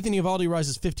 Nathan Eovaldi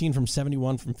rises 15 from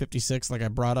 71 from 56. Like I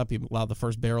brought up, he allowed the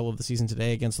first barrel of the season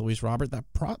today against Luis Robert. The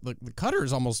cutter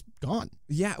is almost gone.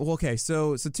 Yeah. Well, okay.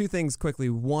 So 2 things quickly.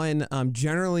 One,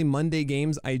 generally Monday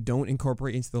games I don't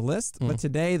incorporate into the list, but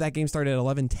today that game started at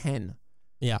 11:10.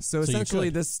 Yeah. So essentially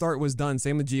this start was done.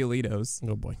 Same with Giolito's.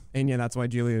 Oh boy. And that's why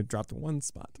Giolito dropped 1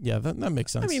 spot. Yeah, that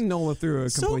makes sense. Nola threw a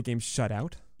complete game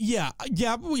shutout. Yeah.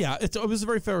 It was a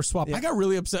very fair swap. Yeah. I got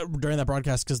really upset during that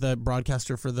broadcast because the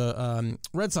broadcaster for the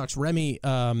Red Sox, Remy,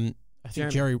 I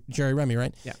think Jerry Remy,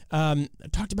 right? Yeah.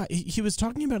 Talked about. He was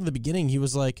talking about in the beginning. He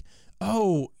was like,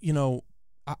 I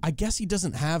guess he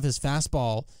doesn't have his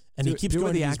fastball. And he keeps going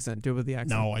with the accent. Do it with the accent.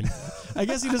 No, I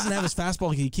guess he doesn't have his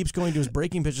fastball. He keeps going to his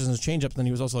breaking pitches and his changeups. Then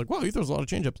he was also like, "Wow, he throws a lot of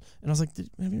changeups." And I was like,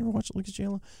 "Have you ever watched Lucas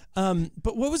Giolito?"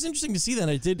 But what was interesting to see then,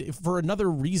 it did for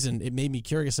another reason. It made me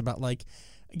curious about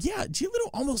Giolito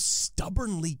almost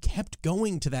stubbornly kept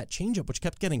going to that changeup, which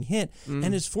kept getting hit,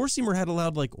 and his four-seamer had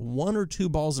allowed 1 or 2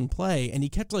 balls in play, and he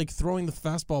kept throwing the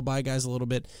fastball by guys a little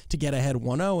bit to get ahead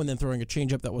 1-0, and then throwing a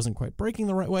changeup that wasn't quite breaking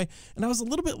the right way. And I was a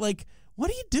little bit like, what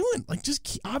are you doing?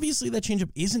 Obviously that changeup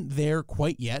isn't there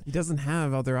quite yet. He doesn't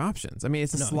have other options.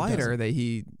 It's a slider that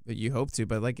you hope to,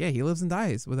 but he lives and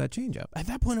dies with that changeup. At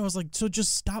that point, I was like, so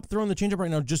just stop throwing the changeup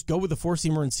right now. Just go with the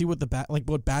four-seamer and see what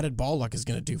what batted ball luck is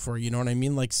going to do for you. You know what I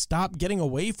mean? Stop getting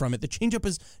away from it. The changeup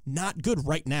is not good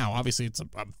right now. Obviously, it's a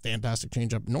fantastic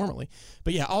changeup normally.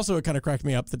 But yeah, also it kind of cracked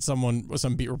me up that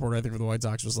some beat reporter, I think for the White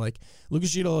Sox, was like,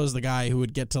 Lucas Giolito is the guy who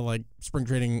would get to spring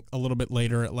training a little bit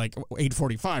later at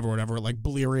 8:45 or whatever,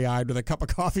 bleary-eyed with a cup of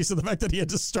coffee. So the fact that he had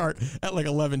to start at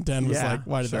 11:10 was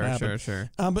why did that happen? Sure.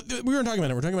 But we weren't talking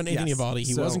about it. We're talking about Nathan Eovaldi.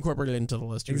 He was incorporated into the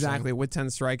list. Exactly, with 10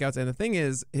 strikeouts. And the thing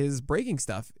is, his breaking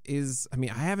stuff is,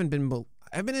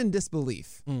 I've been in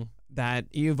disbelief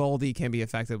that Eovaldi can be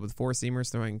effective with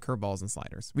four-seamers throwing curveballs and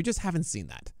sliders. We just haven't seen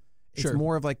that. It's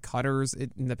more of cutters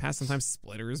in the past, sometimes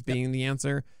splitters being the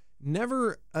answer.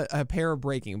 Never a pair of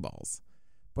breaking balls.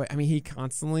 But, he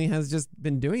constantly has just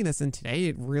been doing this, and today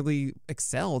it really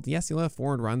excelled. Yes, he'll have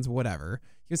forward runs, whatever.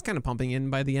 He was kind of pumping in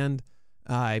by the end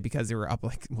because they were up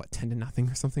 10-0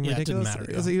 or something ridiculous. It didn't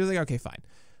matter. So he was like, okay, fine.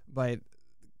 But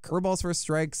curveballs for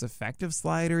strikes, effective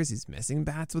sliders, he's missing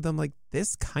bats with them.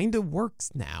 This kind of works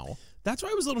now. That's why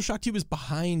I was a little shocked he was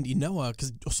behind Ynoa,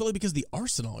 solely because of the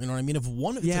arsenal. You know what I mean? It's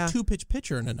a two-pitch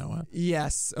pitcher in Ynoa.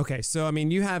 Yes. Okay. So,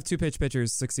 you have two-pitch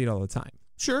pitchers succeed all the time.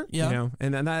 Sure, yeah.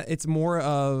 And then that it's more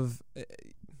of,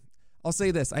 I'll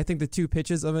say this, I think the 2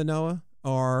 pitches of Ynoa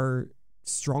are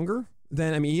stronger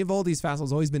than, I mean, Eovaldi's fastball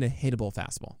has always been a hittable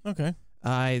fastball. Okay.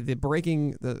 The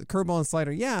curveball and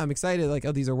slider, yeah, I'm excited. Like,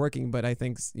 oh, these are working, but I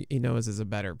think Inoa's is a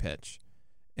better pitch.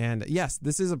 And yes,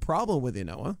 this is a problem with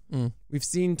Inoa. We've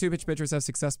seen 2-pitch pitchers have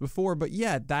success before, but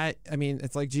yeah,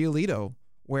 it's like Giolito,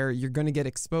 where you're going to get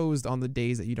exposed on the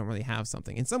days that you don't really have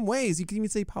something. In some ways, you can even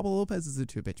say Pablo Lopez is a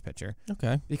 2-pitch pitcher.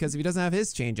 Okay. Because if he doesn't have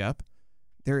his changeup,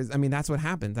 that's what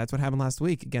happened. That's what happened last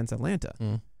week against Atlanta,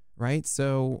 right?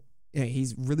 So yeah,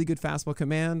 he's really good fastball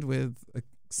command with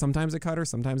sometimes a cutter,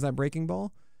 sometimes that breaking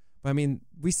ball. But I mean,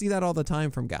 we see that all the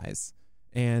time from guys.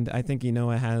 And I think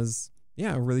Inoa has,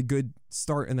 a really good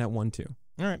start in that 1-2.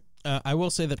 All right. I will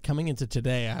say that coming into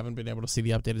today, I haven't been able to see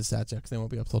the updated stats yet because they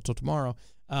won't be up till tomorrow.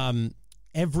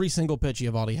 Every single pitch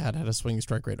Eovaldi had a swinging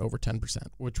strike rate over 10%,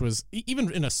 which was,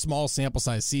 even in a small sample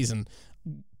size season,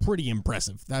 pretty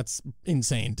impressive. That's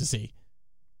insane to see.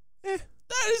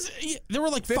 There were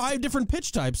like 5 different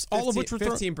pitch types, all of which were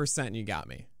 15%. You got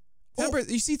me. 10%,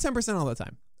 you see 10% all the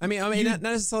time. I mean, not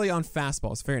necessarily on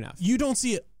fastballs. Fair enough. You don't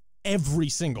see it every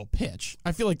single pitch.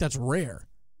 I feel like that's rare.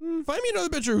 Find me another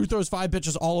pitcher who throws 5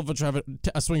 pitches, all of which have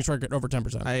a swing strike rate over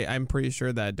 10%. I'm pretty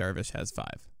sure that Darvish has 5.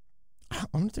 I'm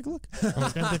going to take a look.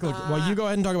 Well, you go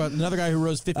ahead and talk about another guy who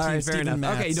rose 15. All right, fair enough.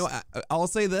 Matz. Okay, I'll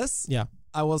say this. Yeah.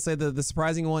 I will say the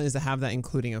surprising one is to have that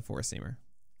including a 4-seamer.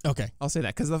 Okay. I'll say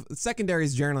that because the secondary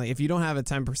is generally, if you don't have a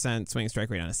 10% swing strike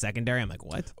rate on a secondary, I'm like,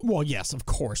 what? Well, yes, of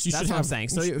course. That's what I'm saying.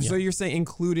 So you're saying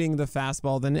including the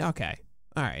fastball, then okay.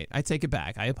 All right. I take it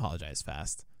back. I apologize,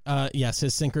 Fast. Yes,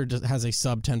 his sinker has a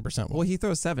sub 10%. Well, he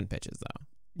throws 7 pitches, though.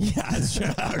 Yeah, that's true.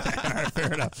 Okay, all right,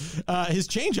 fair enough. His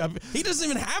changeup, he doesn't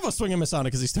even have a swing and miss on it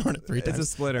because he's throwing it 3 times. It's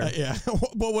a splitter. Yeah,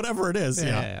 but whatever it is.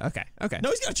 Yeah. Okay. No,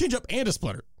 he's got a changeup and a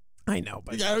splitter. I know,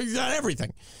 but he's got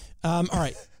everything. All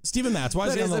right, Steven Matz. Why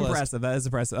is he on the list? That is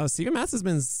impressive. Oh, Steven Matz has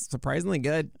been surprisingly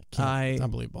good. It's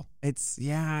unbelievable.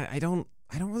 I don't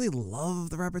really love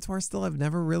the repertoire still. I've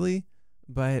never really,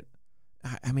 but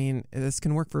I mean, this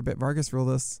can work for a bit. Vargas rule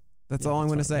this. That's all I'm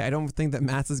going to say. I don't think that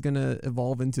Matz is going to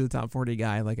evolve into the top 40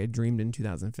 guy like I dreamed in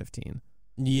 2015.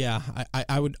 Yeah,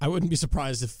 I wouldn't be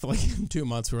surprised if like in 2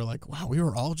 months we were like, wow, we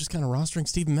were all just kind of rostering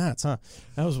Steven Matz, huh?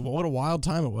 What a wild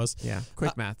time it was. Yeah,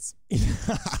 quick Matz.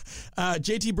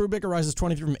 JT Brubaker rises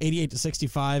 23 from 88 to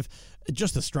 65.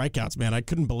 Just the strikeouts, man. I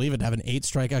couldn't believe it to have an 8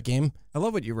 strikeout game. I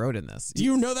love what you wrote in this. Do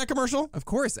you know that commercial? Of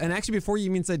course. And actually, before you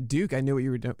even said Duke, I knew what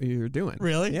you were doing.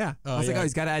 Really? Yeah. I was like, oh,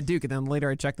 he's got to add Duke. And then later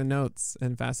I checked the notes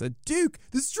and Fast said, Duke,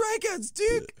 the strikeouts,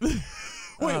 Duke.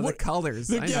 Wait, what colors?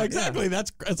 Yeah, exactly. Yeah.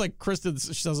 It's like Kristen.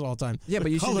 She says it all the time. Yeah,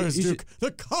 but the colors, Duke. The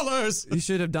colors. You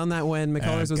should have done that when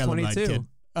McCullers was 22.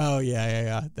 Oh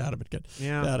yeah. That'd have been good.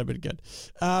 Yeah, that'd have been good.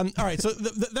 All right, so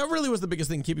that really was the biggest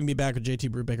thing keeping me back with JT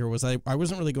Brubaker was I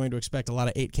wasn't really going to expect a lot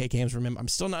of 8K games from him. I'm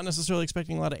still not necessarily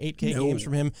expecting a lot of 8K games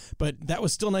from him, but that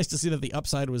was still nice to see that the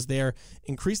upside was there.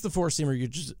 Increase the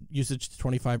 4-seamer usage to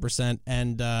 25%,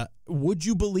 and would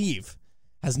you believe?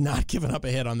 Has not given up a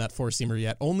hit on that 4-seamer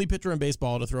yet. Only pitcher in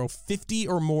baseball to throw 50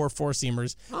 or more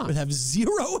 4-seamers but have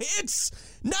 0 hits.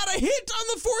 Not a hit on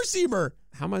the 4-seamer.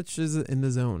 How much is it in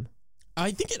the zone? I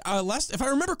think if I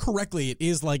remember correctly, it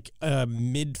is like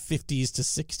mid 50s to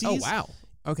 60s. Oh, wow.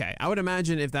 Okay. I would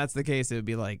imagine if that's the case, it would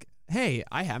be like, hey,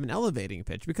 I have an elevating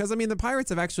pitch. Because, I mean, the Pirates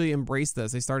have actually embraced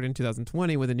this. They started in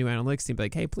 2020 with a new analytics team.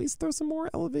 Like, hey, please throw some more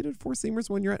elevated 4-seamers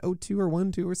when you're at 0-2 or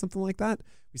 1-2 or something like that.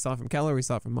 We saw it from Keller. We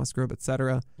saw it from Musgrove,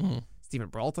 etc. Steven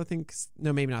Brault, I think.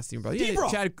 No, maybe not Steven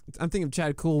Brault. I'm thinking of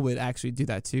Chad Kuhl would actually do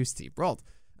that too, Steve Brault.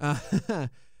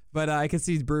 But I could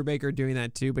see Brubaker doing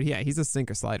that too. But yeah, he's a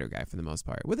sinker slider guy for the most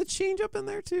part. With a changeup in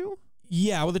there too.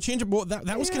 Yeah, with the changeup, well,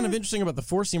 that was kind of interesting about the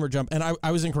 4-seamer jump, and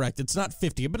I was incorrect. It's not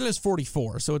 50, but it is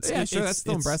 44, so it's that's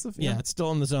still impressive. Yeah, it's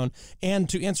still in the zone. And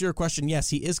to answer your question, yes,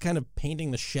 he is kind of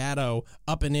painting the shadow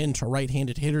up and in to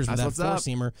right-handed hitters with that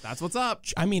 4-seamer. That's what's up.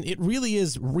 I mean, it really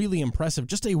is really impressive.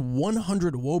 Just a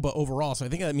 100 WOBA overall, so I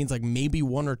think that means like maybe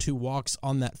 1 or 2 walks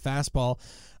on that fastball.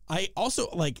 I also,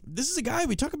 this is a guy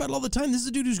we talk about all the time. This is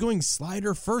a dude who's going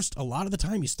slider first a lot of the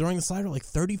time. He's throwing the slider like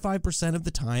 35% of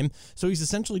the time. So he's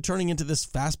essentially turning into this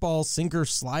fastball, sinker,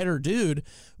 slider dude.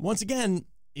 Once again,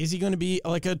 is he going to be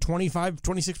like a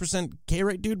 25-26% K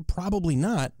rate dude? Probably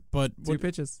not. But 2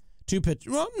 pitches. 2 pitch.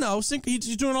 Well, no, sinker.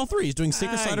 He's doing all 3. He's doing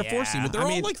sinker, slider, 4-seam. But they're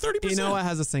all like 30%. Inoa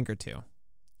has a sinker too.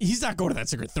 He's not going to that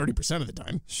sinker 30% of the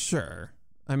time. Sure.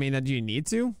 I mean, do you need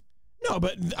to? No,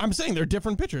 but I'm saying they're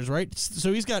different pitchers, right?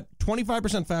 So he's got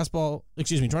 25% 25%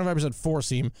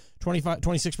 4-seam,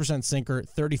 26% sinker,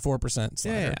 34%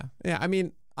 slider. Yeah. I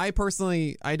mean, I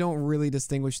don't really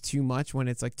distinguish too much when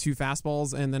it's like 2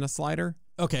 fastballs and then a slider.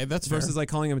 Okay, that's versus fair. Like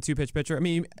calling him a 2-pitch pitcher. I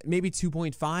mean, maybe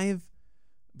 2.5.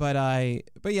 But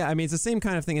yeah, I mean, it's the same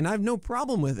kind of thing, and I have no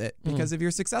problem with it because if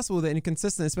you're successful with it and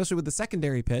consistent, especially with the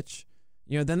secondary pitch,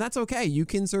 then that's okay. You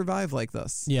can survive like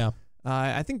this. Yeah.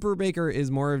 I think Brubaker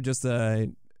is more of just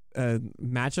a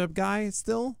matchup guy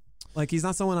still. Like, he's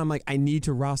not someone I'm like, I need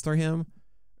to roster him,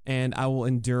 and I will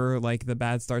endure like the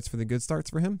bad starts for the good starts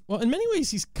for him. Well, in many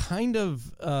ways, he's kind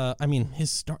of. I mean,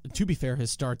 his start. To be fair,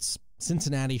 his starts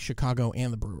Cincinnati, Chicago,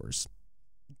 and the Brewers,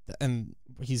 and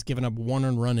he's given up one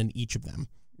earned run in each of them.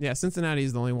 Yeah, Cincinnati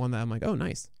is the only one that I'm like, oh,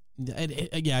 nice.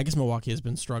 Yeah, I guess Milwaukee has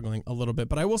been struggling a little bit,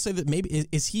 but I will say that maybe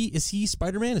is he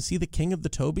Spider-Man? Is he the king of the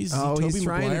Tobies? He's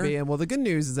trying to be. And well, the good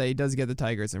news is that he does get the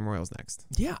Tigers and Royals next.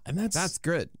 Yeah, and that's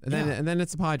good. And then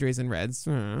it's the Padres and Reds.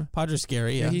 Padres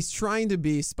scary. Yeah, he's trying to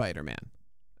be Spider-Man.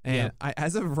 And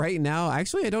as of right now,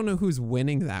 actually, I don't know who's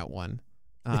winning that one.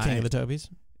 The king of the Tobies.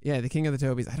 Yeah, the king of the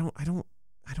Tobies. I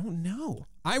don't know.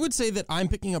 I would say that I'm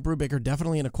picking up Brubaker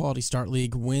definitely in a quality start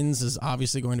league. Wins is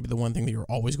obviously going to be the one thing that you're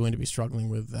always going to be struggling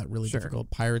with, that really difficult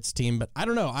Pirates team. But I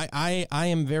don't know. I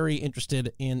am very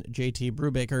interested in JT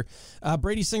Brubaker.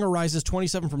 Brady Singer rises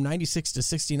 27 from 96 to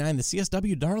 69. The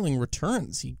CSW darling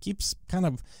returns. He keeps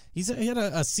he had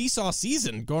a seesaw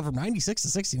season going from 96 to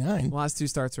 69. The last two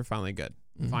starts were finally good.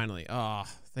 Finally. Oh,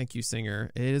 thank you,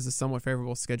 Singer. It is a somewhat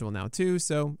favorable schedule now, too.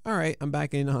 So, all right, I'm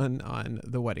back in on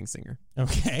the wedding singer.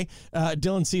 Okay.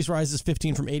 Dylan Cease rises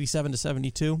 15 from 87 to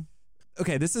 72.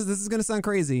 Okay, this is going to sound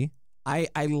crazy. I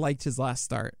liked his last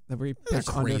start. Where he pitched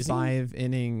under 5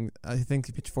 innings. I think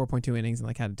he pitched 4.2 innings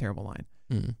and had a terrible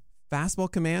line.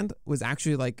 Fastball command was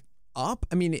actually up.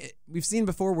 I mean, we've seen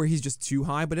before where he's just too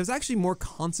high, but it was actually more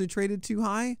concentrated too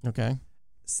high. Okay.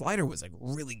 Slider was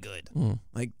really good,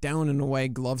 down and away,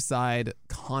 glove side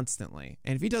constantly.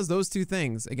 And if he does those two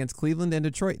things against Cleveland and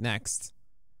Detroit next,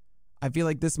 I feel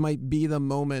like this might be the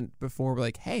moment before we're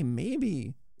like, hey,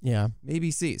 maybe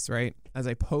Cease, right? As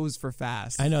I pose for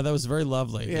fast. I know, that was very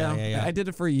lovely. Yeah. I did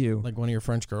it for you, like one of your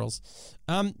French girls.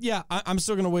 I'm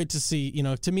still gonna wait to see.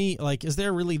 To me, is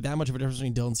there really that much of a difference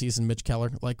between Dylan Cease and Mitch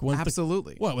Keller?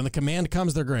 Absolutely. When the command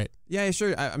comes, they're great. Yeah,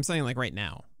 sure. I'm saying right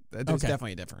now. There's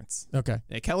definitely a difference. Okay.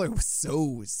 Yeah, Keller was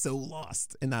so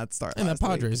lost in that start. In that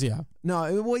Padres, week. No,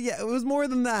 it was more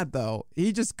than that, though.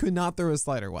 He just could not throw a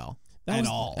slider well at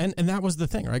all. And that was the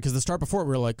thing, right? Because the start before, we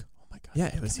were like, oh my God.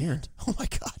 Yeah, it was here. Oh my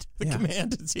God. The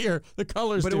command is here. The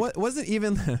colors. But it wasn't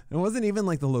even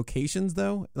the locations,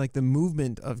 though. Like the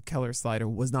movement of Keller's slider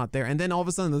was not there. And then all of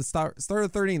a sudden, the start of the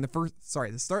third inning, the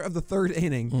start of the third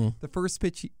inning, the first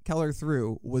pitch Keller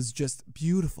threw was just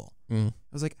beautiful. I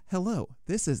was like, hello,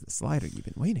 this is the slider you've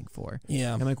been waiting for.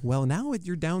 Yeah. I'm like, well, now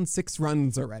you're down 6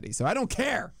 runs already, so I don't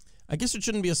care. I guess it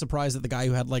shouldn't be a surprise that the guy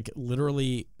who had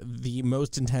literally the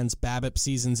most intense BABIP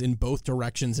seasons in both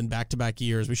directions in back-to-back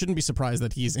years, we shouldn't be surprised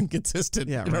that he's inconsistent.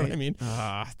 Yeah, you know what I mean?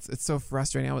 It's so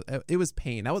frustrating. It was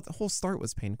pain. The whole start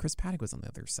was pain. Chris Paddock was on the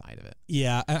other side of it.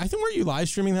 Yeah, I think, were you live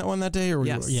streaming that one that day? Or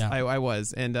yes, I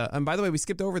was. And by the way, we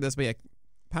skipped over this, but yeah,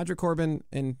 Patrick Corbin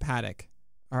and Paddock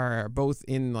are both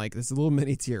in this little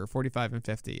mini tier, 45 and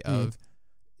 50 of.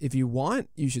 If you want,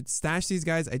 you should stash these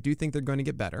guys. I do think they're going to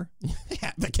get better.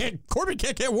 Yeah, Corbin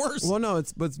can't get worse. Well, no,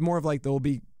 it's more of they'll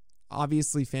be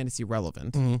obviously fantasy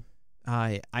relevant.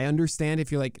 I understand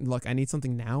if you're look, I need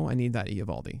something now. I need that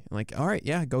Eovaldi. I'm all right,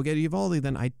 yeah, go get Eovaldi.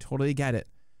 Then I totally get it.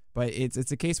 But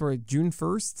it's a case where June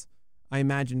 1st, I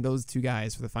imagine those two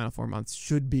guys for the final 4 months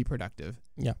should be productive.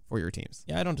 For your teams.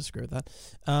 Yeah, I don't disagree with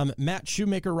that. Matt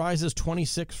Shoemaker rises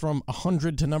 26 from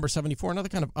 100 to number 74. Another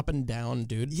kind of up and down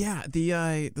dude. Yeah,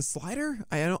 the slider,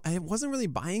 I wasn't really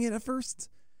buying it at first.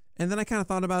 And then I kind of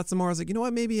thought about it some more. I was like, you know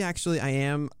what? Maybe actually I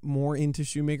am more into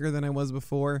Shoemaker than I was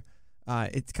before.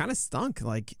 It kind of stunk.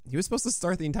 He was supposed to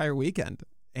start the entire weekend.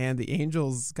 And the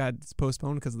Angels got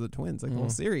postponed because of the Twins, the whole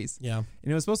series. Yeah.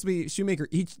 And it was supposed to be Shoemaker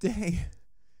each day.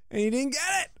 And he didn't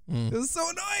get it. It was so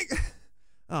annoying.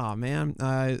 Oh, man.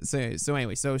 So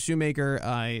anyway, Shoemaker,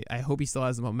 I hope he still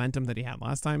has the momentum that he had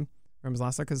last time from his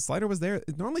last start, because the slider was there.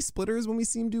 Normally splitters when we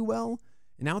see him do well,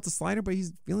 and now it's a slider, but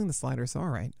he's feeling the slider, so all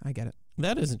right, I get it.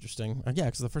 That is interesting. Yeah,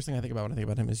 because the first thing I think about when I think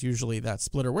about him is usually that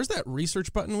splitter. Where's that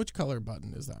research button? Which color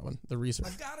button is that one? The research.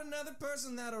 I've got another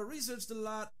person that'll researched a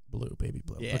lot. Blue, baby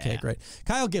blue. Yeah. Okay, great.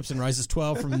 Kyle Gibson rises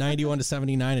 12 from 91 to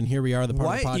 79, and here we are, the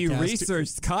part of the podcast. You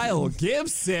researched Kyle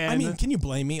Gibson? I mean, can you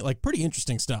blame me? Pretty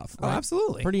interesting stuff. Right? Oh,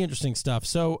 absolutely. Pretty interesting stuff.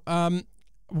 So,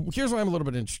 here's why I'm a little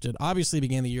bit interested. Obviously,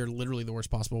 began the year literally the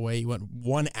worst possible way. He went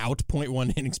 1 out,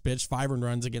 0.1 innings pitched, 5 earned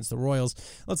runs against the Royals.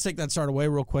 Let's take that start away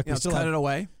real quick. Yeah, cut it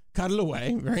away. Cut it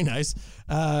away. Very nice.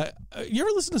 You ever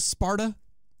listen to Sparta?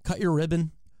 Cut Your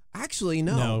Ribbon? Actually,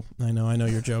 no. No, I know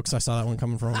your jokes. I saw that one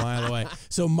coming from a mile away.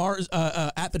 So Mars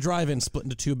at the drive-in split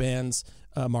into two bands,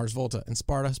 Mars Volta and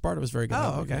Sparta. Sparta was very good.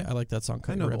 Oh, okay. I like that song.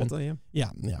 I know Volta, yeah,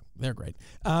 they're great.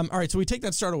 All right, so we take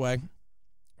that start away.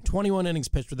 21 innings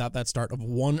pitched without that start of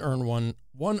one earned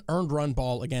run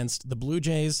ball against the Blue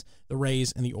Jays, the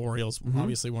Rays, and the Orioles.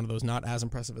 Obviously, one of those not as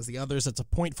impressive as the others. It's a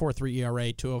 .43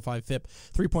 ERA, 205 FIP,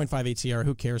 3.58 CR.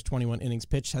 Who cares? 21 innings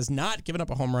pitched. Has not given up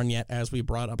a home run yet, as we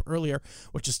brought up earlier,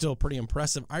 which is still pretty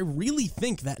impressive. I really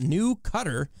think that new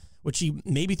cutter, which he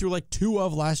maybe threw like 2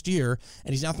 of last year,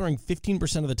 and he's now throwing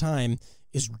 15% of the time,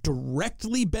 is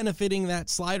directly benefiting that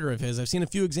slider of his. I've seen a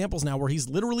few examples now where he's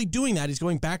literally doing that. He's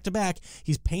going back to back.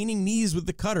 He's painting knees with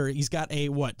the cutter. He's got a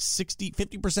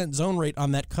 50% zone rate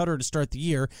on that cutter to start the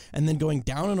year, and then going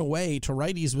down and away to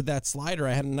righties with that slider.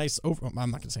 I had a nice I'm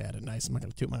not going to say I had a nice. I'm not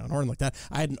going to toot my own horn like that.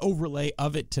 I had an overlay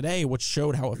of it today, which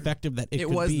showed how effective that it could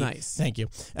be. It was nice. Thank you.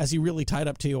 As he really tied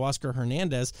up Teoscar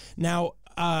Hernandez. Now,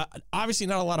 obviously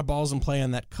not a lot of balls in play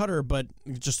on that cutter, but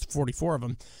just 44 of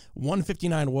them.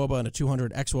 159 WOBA and a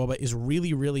 200 xWOBA is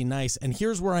really, really nice. And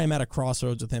here's where I am at a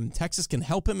crossroads with him. Texas can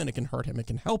help him and it can hurt him. It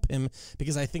can help him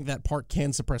because I think that park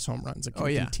can suppress home runs. It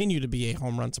can continue to be a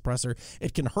home run suppressor.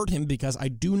 It can hurt him because I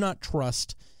do not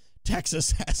trust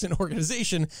Texas as an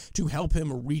organization to help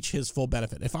him reach his full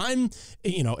benefit. If I'm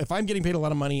getting paid a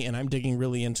lot of money and I'm digging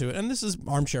really into it, and this is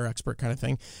armchair expert kind of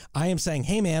thing, I am saying,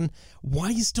 hey man, why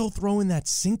are you still throwing that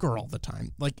sinker all the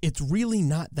time? Like, it's really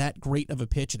not that great of a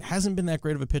pitch. It hasn't been that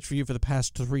great of a pitch for you for the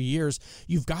past 3 years.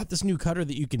 You've got this new cutter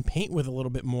that you can paint with a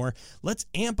little bit more. Let's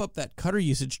amp up that cutter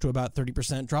usage to about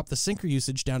 30%, drop the sinker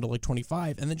usage down to like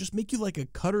 25, and then just make you like a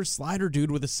cutter slider dude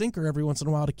with a sinker every once in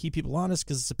a while to keep people honest,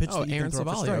 because it's a pitch that you Aaron can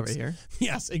throw for Savali strikes. Here.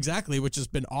 Yes, exactly, which has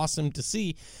been awesome to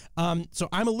see. So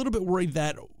I'm a little bit worried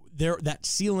that that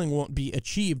ceiling won't be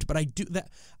achieved, but I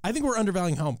think we're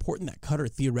undervaluing how important that cutter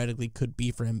theoretically could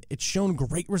be for him. It's shown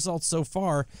great results so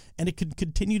far, and it could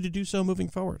continue to do so moving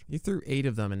forward. You threw 8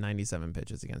 of them in 97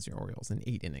 pitches against your Orioles in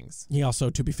 8 innings. He also,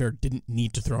 to be fair, didn't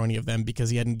need to throw any of them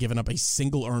because he hadn't given up a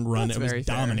single earned run. It was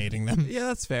dominating them. Yeah,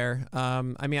 that's fair.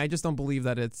 I just don't believe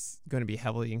that it's going to be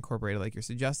heavily incorporated like you're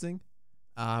suggesting,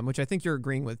 which I think you're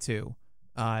agreeing with too.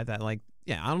 I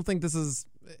don't think this is.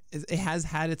 It has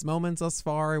had its moments thus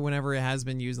far whenever it has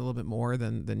been used a little bit more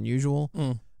than usual.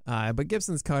 But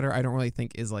Gibson's cutter, I don't really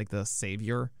think is like the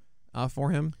savior for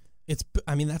him.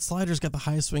 That slider's got the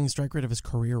highest swing strike rate of his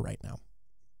career right now.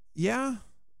 Yeah.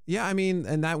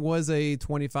 And that was a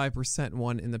 25%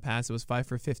 one in the past. It was 5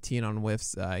 for 15 on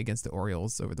whiffs against the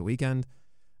Orioles over the weekend.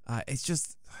 It's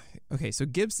just okay. So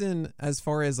Gibson, as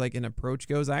far as like an approach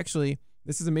goes, actually,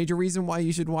 this is a major reason why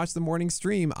you should watch the morning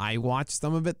stream. I watched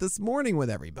some of it this morning with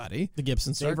everybody. The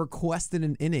Gibson start. They've requested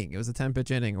an inning. It was a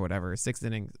 10-pitch inning or whatever, sixth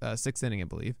inning, I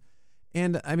believe.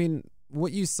 And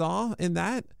what you saw in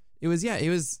that, it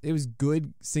was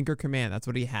good sinker command. That's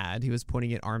what he had. He was putting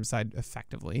it arm side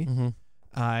effectively.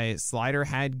 Slider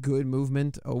had good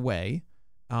movement away.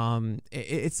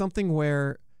 It's something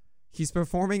where he's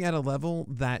performing at a level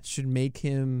that should make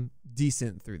him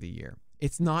decent through the year.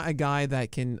 It's not a guy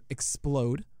that can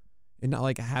explode and not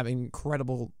like have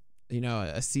incredible,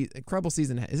 incredible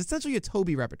season. It's essentially a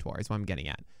Toby repertoire is what I'm getting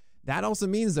at. That also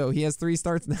means, though, he has 3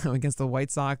 starts now against the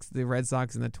White Sox, the Red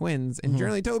Sox, and the Twins. And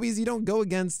generally, Toby's, you don't go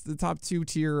against the top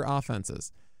 2-tier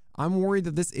offenses. I'm worried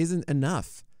that this isn't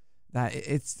enough, that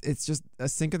it's just a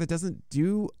sinker that doesn't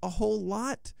do a whole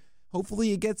lot.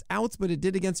 Hopefully it gets outs, but it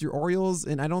did against your Orioles,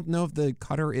 and I don't know if the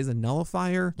cutter is a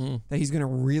nullifier that he's going to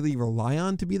really rely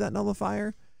on to be that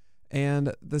nullifier.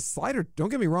 And the slider, don't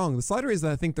get me wrong, the slider is,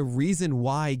 I think, the reason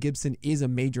why Gibson is a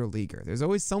major leaguer. There's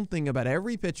always something about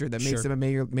every pitcher that makes him a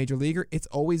major leaguer. It's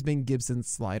always been Gibson's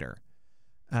slider.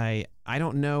 I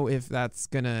don't know if that's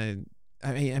going to,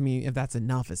 if that's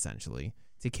enough, essentially,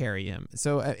 to carry him.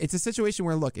 So it's a situation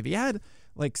where, look, if he had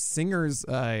like Singer's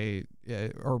or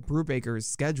Brubaker's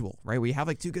schedule, right? We have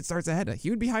like 2 good starts ahead. He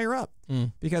would be higher up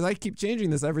because I keep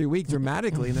changing this every week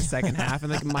dramatically in the second half,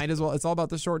 and like might as well. It's all about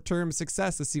the short-term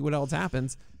success to see what else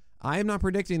happens. I am not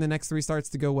predicting the next 3 starts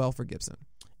to go well for Gibson.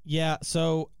 Yeah,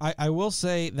 so I will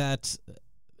say that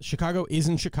Chicago is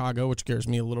in Chicago, which scares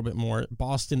me a little bit more.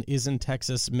 Boston is in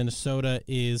Texas. Minnesota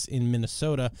is in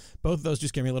Minnesota. Both of those do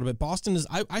scare me a little bit. Boston is,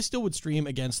 I still would stream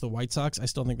against the White Sox. I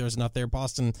still think there's enough there.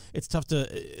 Boston, it's tough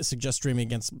to suggest streaming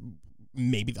against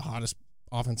maybe the hottest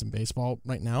offense in baseball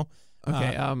right now.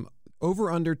 Okay, over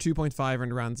under 2.5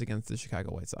 earned runs against the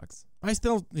Chicago White Sox. I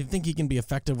still think he can be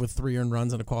effective with 3 earned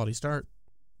runs and a quality start.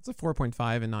 It's a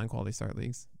 4.5 in non-quality start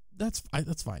leagues. That's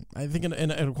fine. I think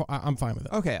I'm fine with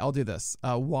it. Okay, I'll do this.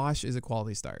 Wash is a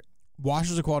quality start.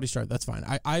 Washer's a quality start. That's fine.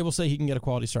 I will say he can get a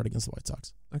quality start against the White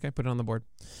Sox. Okay, put it on the board.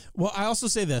 Well, I also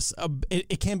say this.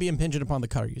 It can be impingent upon the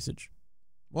cutter usage.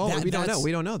 Well, we don't know.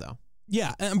 We don't know, though.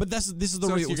 Yeah, but this is the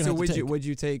risk you're going to have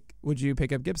to take. Would you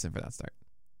pick up Gibson for that start?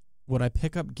 Would I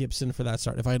pick up Gibson for that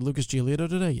start? If I had Lucas Giolito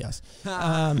today, yes.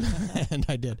 And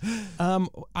I did.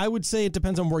 I would say it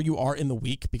depends on where you are in the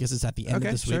week because it's at the end of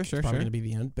this week. It's probably going to be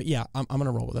the end. But yeah, I'm going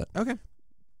to roll with it. Okay.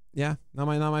 Yeah, not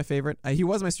my favorite. He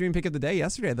was my stream pick of the day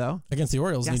yesterday, though. Against the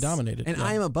Orioles, and he dominated. And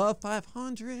I am above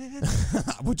 500.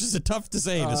 Which is tough to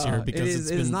say this year because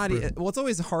it's not. Well, it's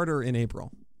always harder in April.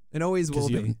 It always will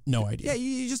be. No idea. Yeah,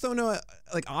 you just don't know.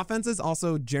 Like offenses,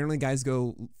 also generally guys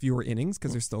go fewer innings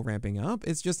because they're still ramping up.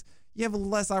 It's just you have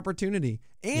less opportunity,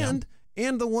 and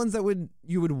the ones that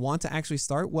you would want to actually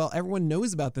start. Well, everyone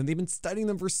knows about them. They've been studying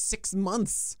them for 6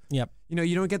 months. Yep.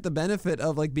 You don't get the benefit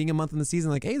of like being a month in the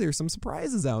season. Like, hey, there's some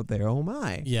surprises out there. Oh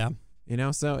my. Yeah.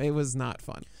 So it was not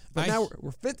fun. But now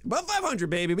we're above 500,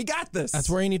 baby. We got this. That's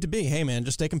where you need to be. Hey, man,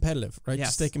 just stay competitive, right? Yes,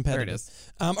 just stay competitive. There it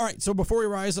is. All right. So before we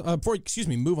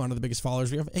move on to the biggest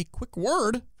followers, we have a quick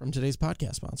word from today's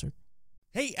podcast sponsor.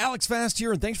 Hey, Alex Fast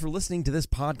here, and thanks for listening to this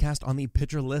podcast on the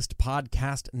Pitcher List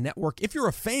Podcast Network. If you're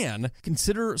a fan,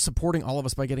 consider supporting all of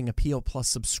us by getting a PL Plus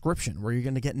subscription, where you're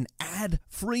going to get an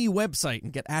ad-free website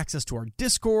and get access to our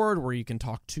Discord, where you can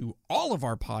talk to all of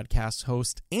our podcast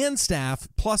hosts and staff.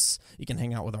 Plus, you can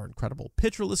hang out with our incredible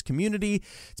Pitcher List community.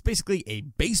 It's basically a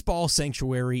baseball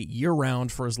sanctuary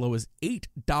year-round for as low as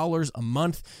 $8 a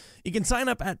month. You can sign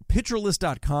up at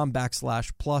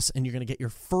pitcherlist.com/plus, and you're going to get your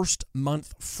first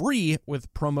month free with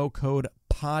promo code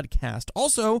podcast.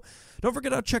 Also, don't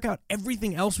forget to check out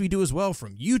everything else we do as well,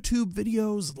 from YouTube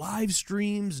videos, live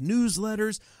streams,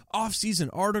 newsletters,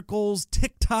 off-season articles,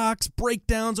 TikToks,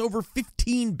 breakdowns, over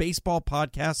 15 baseball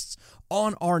podcasts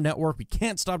on our network. We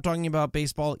can't stop talking about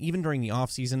baseball even during the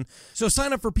off-season. So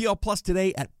sign up for PL Plus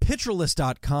today at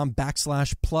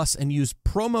pitcherlist.com/plus and use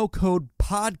promo code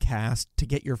podcast to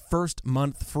get your first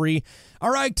month free. All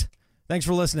right. Thanks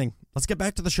for listening. Let's get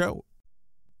back to the show.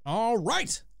 All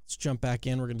right. Let's jump back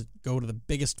in. We're going to go to the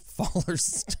biggest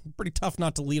fallers. It's pretty tough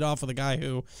not to lead off with a guy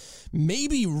who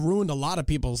maybe ruined a lot of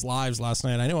people's lives last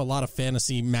night. I know a lot of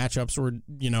fantasy matchups were,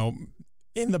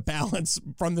 in the balance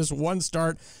from this one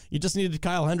start. You just needed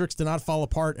Kyle Hendricks to not fall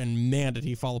apart, and man, did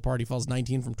he fall apart. He falls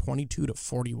 19 from 22 to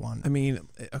 41. I mean,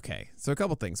 okay, so a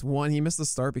couple things. One, he missed the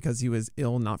start because he was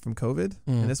ill, not from COVID,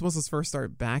 and this was his first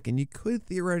start back, and you could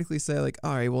theoretically say, like,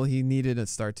 all right, well, he needed a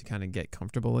start to kind of get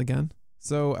comfortable again.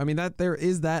 So, I mean, that there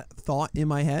is that thought in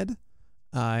my head.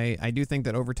 I do think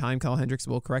that over time, Kyle Hendricks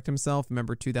will correct himself.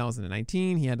 Remember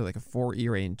 2019, he had like a 4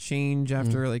 ERA and change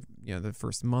after the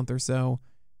first month or so.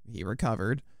 He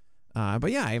recovered.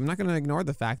 But yeah, I'm not going to ignore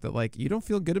the fact that like you don't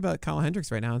feel good about Kyle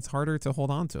Hendricks right now. It's harder to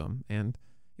hold on to him. And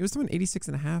he was throwing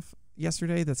 86.5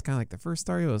 yesterday. That's kind of like the first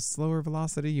start. It was slower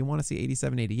velocity. You want to see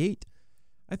 87, 88.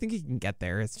 I think he can get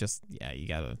there. It's just, you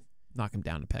got to knock him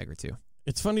down a peg or two.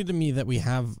 It's funny to me that we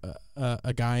have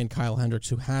a guy in Kyle Hendricks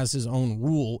who has his own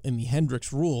rule in the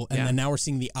Hendricks rule, and then now we're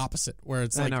seeing the opposite, where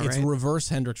it's it's reverse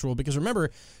Hendricks rule. Because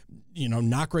remember,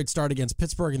 not great start against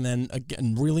Pittsburgh, and then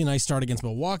again, really nice start against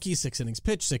Milwaukee, 6 innings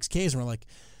pitched, 6 Ks, and we're like,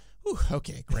 whew,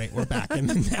 okay, great, we're back. And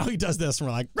then now he does this, and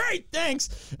we're like, great,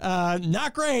 thanks.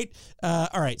 Not great. All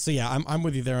right, so yeah, I'm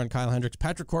with you there on Kyle Hendricks.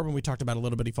 Patrick Corbin, we talked about a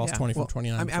little bit. He falls 20 from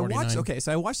 29. I mean, 49.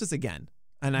 So I watched this again.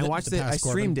 And I watched it. I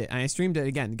streamed it, and I streamed it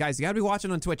again, guys. You got to be watching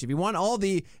on Twitch if you want all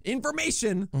the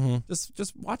information.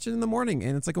 Just watch it in the morning,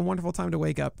 and it's like a wonderful time to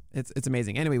wake up. It's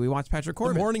amazing. Anyway, we watched Patrick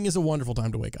Corbin. The morning is a wonderful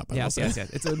time to wake up. Yes.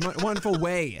 It's a wonderful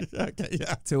way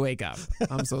to wake up.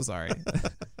 I'm so sorry,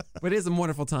 but it is a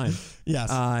wonderful time.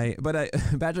 Yes. But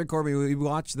Patrick Corbin, we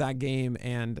watched that game,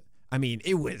 and I mean,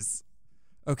 it was.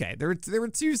 Okay, there were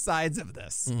two sides of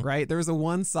this, right? There was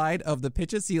one side of the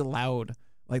pitches he allowed,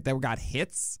 like that got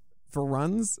hits for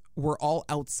runs, were all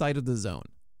outside of the zone.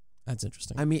 That's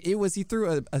interesting. I mean, he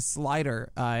threw a slider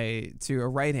to a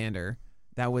right-hander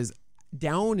that was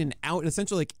down and out,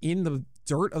 essentially like in the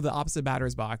dirt of the opposite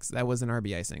batter's box. That was an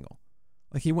RBI single.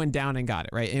 Like he went down and got it,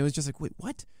 right? And it was just like, wait,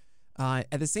 what?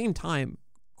 At the same time,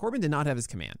 Corbin did not have his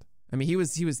command. I mean, he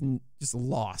was just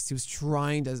lost. He was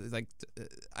trying to, like,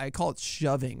 I call it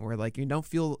shoving, where like you don't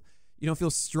feel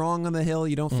strong on the hill.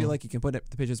 You don't feel like you can put the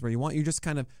pitches where you want. You're just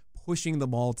kind of pushing the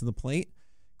ball to the plate.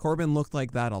 Corbin looked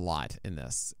like that a lot in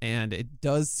this, and it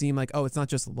does seem like, it's not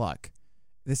just luck.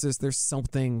 There's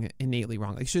something innately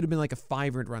wrong. It should have been like a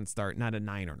 5-run start, not a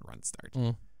 9-run start,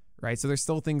 right? So there's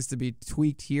still things to be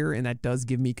tweaked here, and that does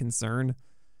give me concern.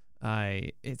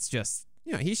 It's just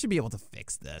he should be able to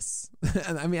fix this.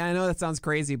 I mean, I know that sounds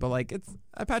crazy, but like it's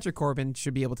Patrick Corbin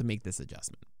should be able to make this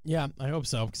adjustment. Yeah, I hope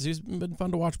so, because he's been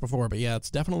fun to watch before. But yeah,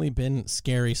 it's definitely been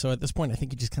scary. So at this point, I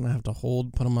think you just kind of have to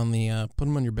put him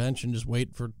on your bench and just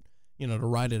wait for, to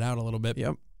ride it out a little bit.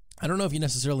 Yep. I don't know if you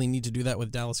necessarily need to do that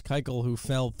with Dallas Keuchel, who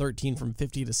fell 13 from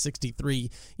 50 to 63.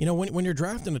 When you're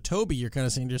drafting a Toby, you're kind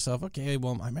of saying to yourself, okay,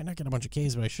 well, I might not get a bunch of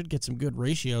Ks, but I should get some good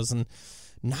ratios, and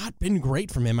not been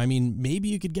great from him. I mean, maybe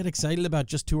you could get excited about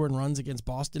just 2 earned runs against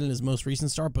Boston in his most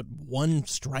recent start, but 1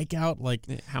 strikeout, like...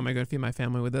 How am I going to feed my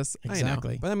family with this?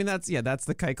 Exactly. But I mean, that's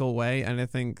the Keuchel way, and I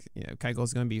think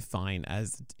Keuchel's going to be fine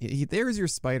as... there's your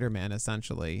Spider-Man,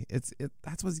 essentially.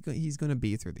 That's what he's going to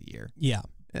be through the year. Yeah.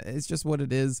 It's just what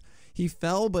it is. He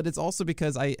fell, but it's also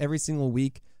because every single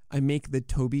week I make the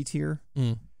Toby tier.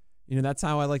 That's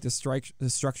how I like to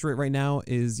structure it right now,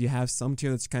 is you have some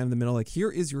tier that's kind of in the middle. Like,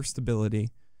 here is your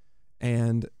stability,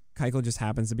 and Keuchel just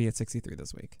happens to be at 63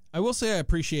 this week. I will say I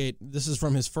appreciate, this is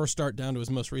from his first start down to his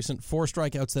most recent, 4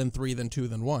 strikeouts, then 3, then 2,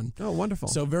 then 1. Oh, wonderful.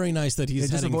 So very nice that he's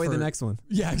just heading avoid for the next one.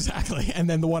 Yeah, exactly. And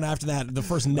then the one after that, the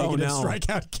first negative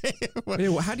strikeout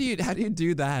game. How do you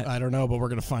do that? I don't know, but we're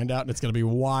going to find out, and it's going to be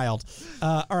wild.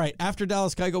 All right, after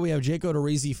Dallas Keuchel, we have Jake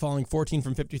Odorizzi falling 14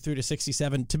 from 53 to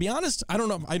 67. To be honest, I don't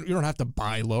know. You don't have to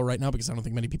buy low right now, because I don't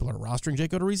think many people are rostering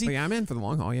Jake Odorizzi. Oh, yeah, I'm in for the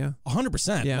long haul, yeah.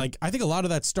 100%. Yeah. Like, I think a lot of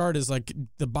that start is like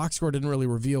the box score didn't really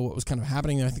reveal what was kind of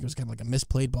happening there. I think it was kind of like a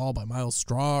misplayed ball by Miles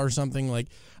Straw or something. Like,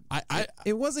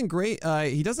 it wasn't great.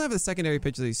 He doesn't have a secondary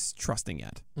pitch that he's trusting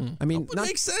yet. I mean, it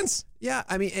makes sense. Yeah,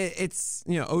 I mean, it's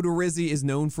Odorizzi is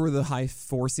known for the high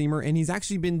 4-seamer, and he's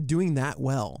actually been doing that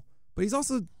well. But he's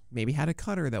also maybe had a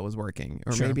cutter that was working,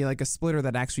 or maybe like a splitter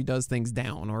that actually does things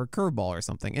down, or a curveball or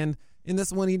something. And in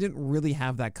this one, he didn't really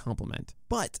have that complement.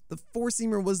 But the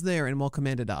 4-seamer was there and well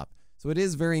commanded up. So it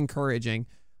is very encouraging.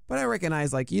 But I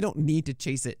recognize, like, you don't need to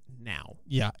chase it now.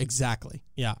 Yeah, exactly.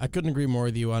 Yeah, I couldn't agree more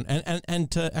with you on,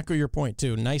 and to echo your point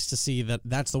too. Nice to see that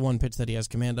that's the one pitch that he has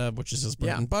command of, which is his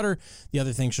bread and butter. The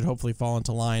other thing should hopefully fall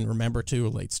into line. Remember, too, a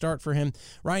late start for him.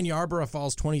 Ryan Yarbrough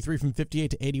falls 23 from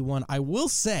 58 to 81. I will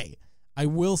say,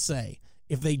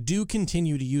 if they do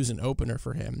continue to use an opener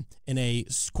for him in a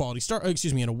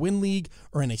in a win league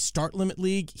or in a start limit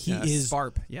league, he is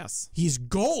Sparp. Yes, he's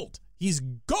gold. He's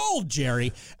gold,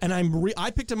 Jerry. And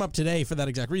I picked him up today for that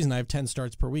exact reason. I have 10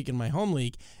 starts per week in my home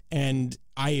league, and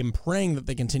I am praying that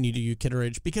they continue to use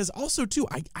Kitteridge, because also, too,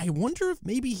 I wonder if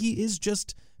maybe he is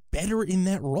just better in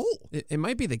that role. It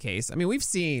might be the case. I mean, we've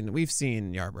seen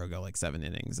Yarbrough go like 7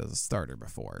 innings as a starter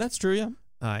before. That's true,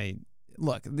 yeah.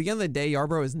 Look, at the end of the day,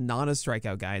 Yarbrough is not a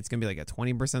strikeout guy. It's going to be like a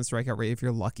 20% strikeout rate if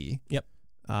you're lucky. Yep.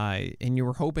 And you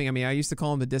were hoping, I mean, I used to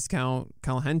call him the discount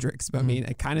Kyle Hendricks, but I mean,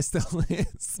 it kind of still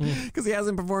is, because he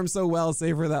hasn't performed so well,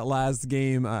 save for that last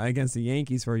game against the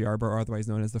Yankees for Yarbrough, otherwise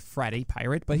known as the Friday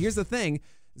Pirate. But here's the thing.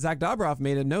 Zach Dobroff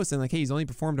made a note saying, like, hey, he's only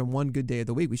performed on 1 good day of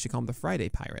the week. We should call him the Friday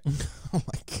Pirate. Oh,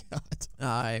 my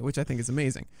God. Which I think is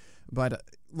amazing. But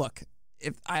look,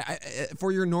 if I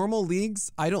for your normal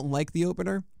leagues, I don't like the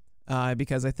opener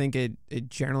because I think it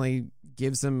generally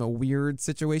gives him a weird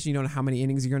situation. You don't know how many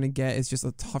innings you're going to get. It's just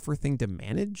a tougher thing to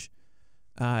manage.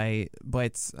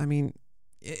 But I mean,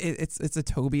 it's a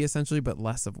Toby essentially, but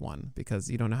less of one, because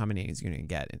you don't know how many innings you're going to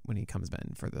get when he comes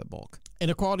in for the bulk. In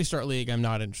a quality start league, I'm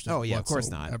not interested. Oh yeah, of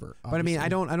course not. Ever, but I mean, I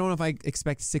don't know if I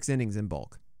expect 6 innings in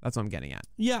bulk. That's what I'm getting at.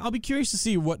 Yeah, I'll be curious to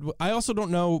see what. I also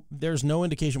don't know. There's no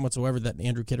indication whatsoever that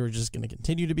Andrew Kitteridge is going to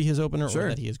continue to be his opener, or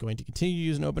that he is going to continue to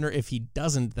use an opener. If he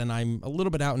doesn't, then I'm a little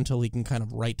bit out until he can kind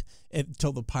of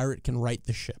until the Pirate can right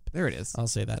the ship. There it is. I'll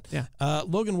say that. Yeah.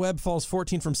 Logan Webb falls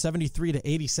 14 from 73 to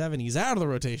 87. He's out of the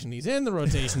rotation. He's in the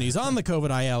rotation. He's on the COVID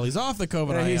IL. He's off the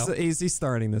COVID IL. He's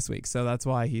starting this week, so that's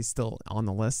why he's still on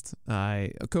the list.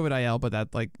 COVID IL, but that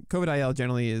COVID IL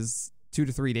generally is 2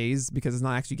 to 3 days, because it's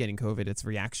not actually getting COVID, it's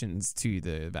reactions to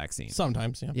the vaccine.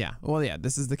 Sometimes, yeah. Yeah. Well, yeah,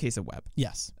 this is the case of Webb.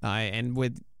 Yes. And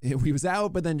he was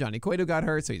out, but then Johnny Cueto got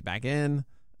hurt, so he's back in.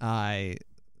 I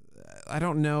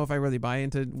don't know if I really buy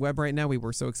into Webb right now. We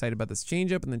were so excited about this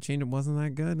changeup, and the changeup wasn't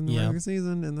that good in the regular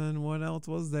season. And then what else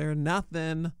was there?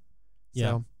 Nothing. Yeah.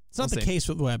 So, it's not the case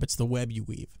with Webb. It's the web you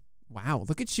weave. Wow,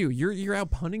 look at you. You're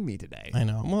out punning me today. I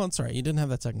know. Well, it's all right. You didn't have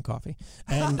that second coffee.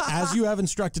 And as you have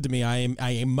instructed to me,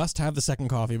 I must have the second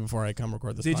coffee before I come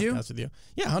record this podcast with you.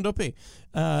 Yeah, Hundo P.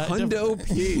 Hundo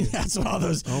P. That's what all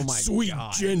those sweet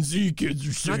God. Gen Z kids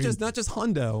are saying. Not just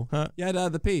Hundo. Huh? Yeah,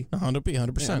 the P. Hundo P,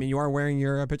 100%. Yeah, I mean, you are wearing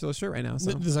your Pitcherless shirt right now.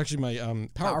 So. This is actually my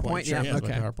PowerPoint shirt. Yeah,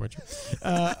 okay. My PowerPoint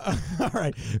shirt. All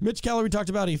right. Mitch Keller, we talked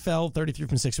about. He fell 33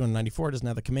 from 61 to 94. Doesn't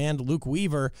have the command. Luke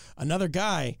Weaver, another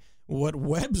guy. what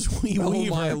Webb's We Oh,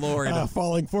 Weaver, my Lord.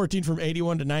 falling 14 from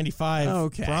 81 to 95.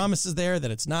 Okay. Promises there that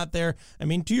it's not there. I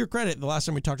mean, to your credit, the last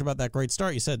time we talked about that great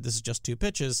start, you said this is just 2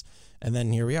 pitches, and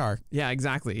then here we are. Yeah,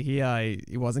 exactly.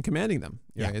 He wasn't commanding them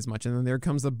as much, and then there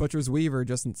comes the Butcher's Weaver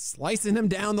just slicing him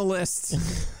down the list.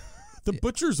 The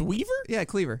Butcher's Weaver? Yeah,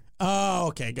 Cleaver. Oh,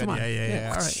 okay, good. Come on.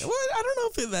 Yeah. All right. Well, I don't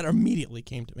know if that immediately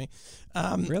came to me.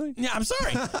 Really? Yeah, I'm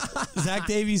sorry. Zach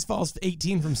Davies falls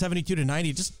 18 from 72 to 90.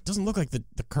 It just doesn't look like the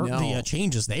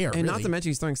change is there. And really. not to mention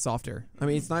he's throwing softer. I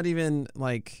mean, it's not even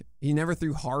like he never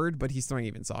threw hard, but he's throwing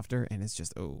even softer, and it's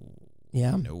just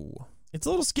no. It's a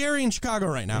little scary in Chicago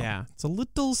right now. Yeah. It's a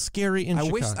little scary in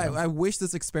Chicago. I wish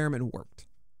this experiment worked.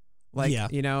 Like,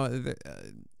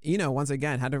 once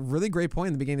again, had a really great point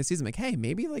in the beginning of the season. Like, hey,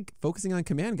 maybe like focusing on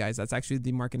command guys, that's actually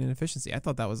the market inefficiency. I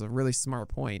thought that was a really smart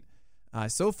point.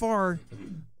 So far,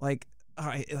 I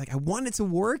want it to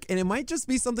work, and it might just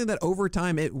be something that over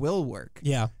time it will work.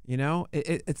 Yeah.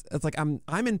 It's like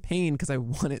I'm in pain because I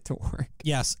want it to work.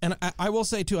 Yes. And I will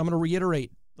say, too, I'm going to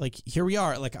reiterate, like, here we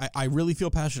are. Like, I really feel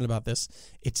passionate about this.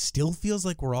 It still feels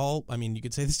like we're all, I mean, you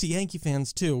could say this to Yankee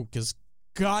fans, too, because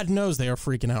God knows they are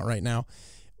freaking out right now.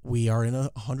 We are in a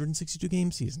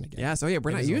 162-game season again. Yeah, so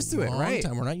we're not used to it, right?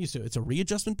 We're not used to it. It's a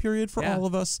readjustment period for all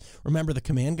of us. Remember, the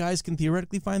command guys can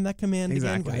theoretically find that command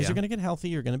again. Guys are going to get healthy.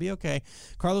 You're going to be okay.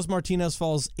 Carlos Martinez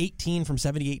falls 18 from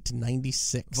 78 to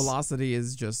 96. Velocity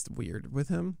is just weird with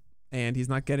him, and he's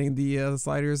not getting the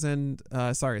sliders and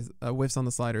whiffs on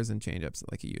the sliders and changeups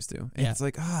like he used to. And it's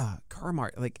like,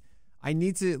 Carmart, like, I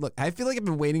need to look. I feel like I've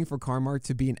been waiting for Carmart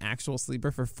to be an actual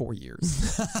sleeper for 4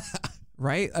 years.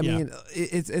 Right? I mean,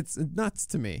 it's nuts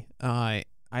to me. I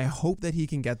hope that he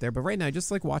can get there, but right now,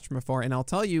 just like watch from afar, and I'll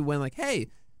tell you when, like, hey,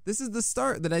 this is the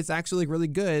start that is actually really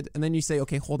good, and then you say,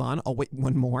 okay, hold on, I'll wait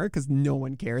one more because no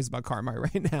one cares about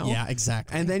Carmart right now. Yeah,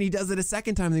 exactly. And then he does it a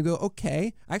second time, and they go,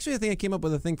 okay. Actually, I think I came up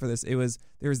with a thing for this.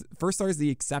 There's first start is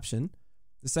the exception,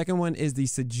 the second one is the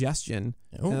suggestion,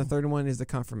 and the third one is the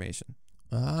confirmation.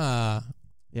 Yeah.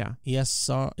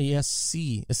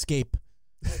 ESC, escape.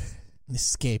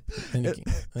 Escape. Then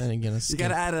again, escape. You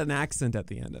got to add an accent at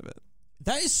the end of it.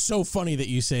 That is so funny that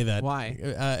you say that.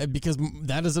 Why? Because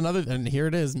that is another, and here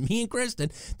it is. Me and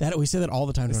Kristen, that we say that all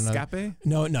the time to one another. Escape?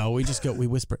 No, we just go, we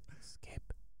whisper, escape.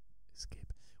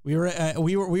 We were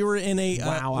in a.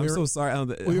 Wow, I'm so sorry.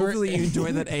 Hopefully you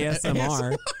enjoy that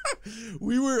ASMR.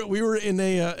 We were in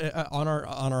on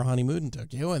our honeymoon in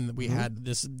Tokyo, and we had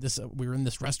this we were in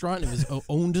this restaurant. It was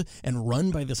owned and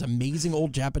run by this amazing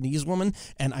old Japanese woman,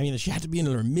 and I mean she had to be in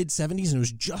her mid-70s, and it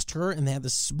was just her, and they had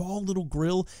this small little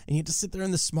grill, and you had to sit there in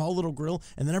this small little grill,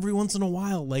 and then every once in a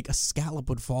while, like a scallop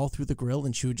would fall through the grill,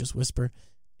 and she would just whisper,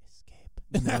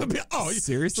 and that would be,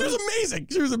 seriously? She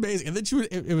was amazing. And then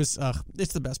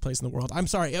it's the best place in the world. I'm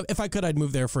sorry. If I could, I'd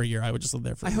move there for a year. I would just live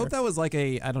there for a year. I hope that was like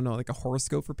a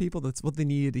horoscope for people. That's what they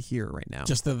needed to hear right now.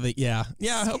 Just I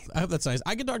hope that's nice.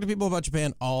 I could talk to people about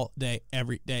Japan all day,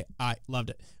 every day. I loved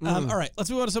it. All right, let's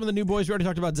move on to some of the new boys. We already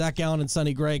talked about Zach Gallen and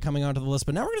Sonny Gray coming onto the list,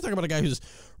 but now we're going to talk about a guy who's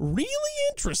really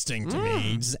interesting to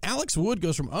me. Alex Wood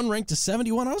goes from unranked to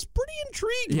 71. I was pretty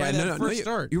intrigued by that first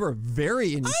start. You were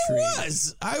very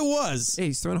intrigued. I was. Hey,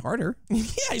 he's throwing harder. Yeah,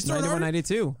 he's throwing 91, harder.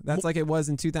 92. That's like it was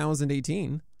in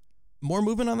 2018. More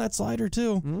movement on that slider,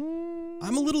 too.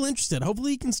 I'm a little interested. Hopefully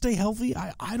he can stay healthy.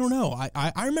 I don't know.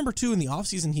 I remember, too, in the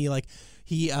offseason,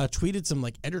 he tweeted some,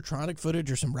 like, Edgertronic footage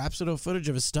or some Rhapsody footage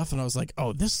of his stuff, and I was like,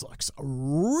 oh, this looks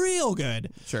real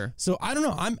good. Sure. So, I don't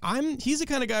know. He's the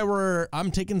kind of guy where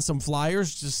I'm taking some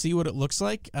flyers to see what it looks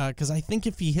like, because I think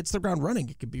if he hits the ground running,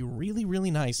 it could be really, really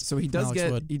nice. So he does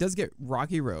get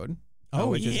Rocky Road.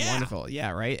 Which is wonderful. Yeah,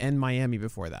 right? And Miami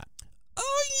before that.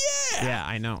 Oh, yeah. Yeah,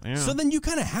 I know. Yeah. So then you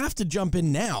kind of have to jump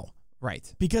in now.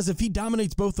 Right. Because if he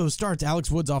dominates both those starts,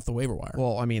 Alex Wood's off the waiver wire.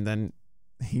 Well, I mean, then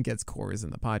he gets Coors in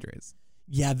the Padres.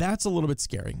 Yeah, that's a little bit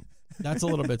scary. That's a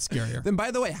little bit scarier. Then,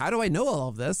 by the way, how do I know all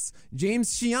of this?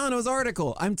 James Shiano's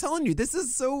article. I'm telling you, this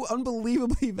is so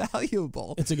unbelievably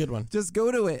valuable. It's a good one. Just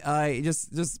go to it.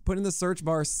 Just put in the search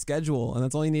bar schedule, and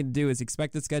that's all you need to do is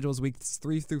expected schedules weeks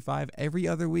 3 through 5. Every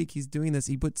other week he's doing this.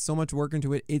 He puts so much work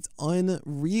into it. It's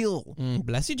unreal.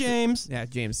 Bless you, James. Yeah,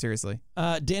 James, seriously.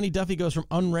 Danny Duffy goes from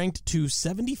unranked to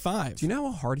 75. Do you know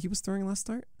how hard he was throwing last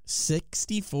start?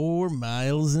 64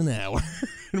 miles an hour.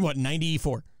 What,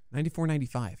 94? 94,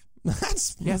 95.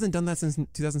 He hasn't done that since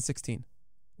 2016.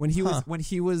 When he was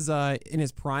in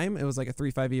his prime, it was like a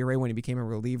 3.5 ERA when he became a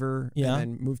reliever and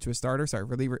then moved to a starter. Sorry,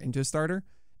 reliever into a starter.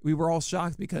 We were all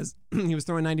shocked because he was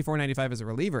throwing 94, 95 as a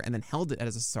reliever and then held it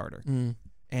as a starter.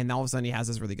 And all of a sudden he has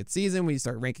this really good season. We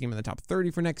start ranking him in the top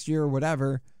 30 for next year or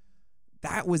whatever.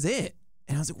 That was it.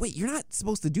 And I was like, wait, you're not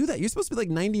supposed to do that. You're supposed to be like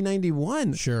 90,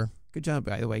 91. Sure. Good job,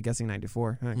 by the way, guessing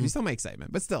 94. You stole my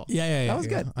excitement, but still. Yeah. That was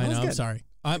good. I know. Good. I'm sorry.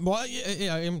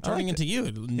 I'm turning into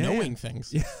you, knowing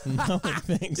things. Knowing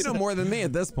things. You know more than me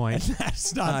at this point.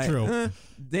 That's not true.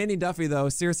 Danny Duffy, though,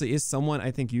 seriously, is someone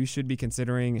I think you should be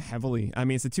considering heavily. I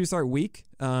mean, it's a 2-start week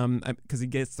because he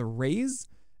gets the Rays,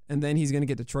 and then he's going to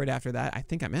get Detroit after that. I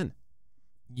think I'm in.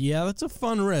 Yeah, that's a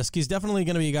fun risk. He's definitely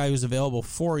going to be a guy who's available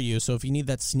for you. So if you need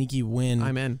that sneaky win,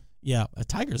 I'm in. Yeah,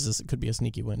 Tigers could be a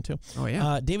sneaky win too. Oh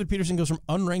yeah. David Peterson goes from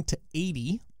unranked to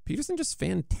 80. Peterson just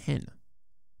fanned 10.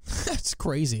 That's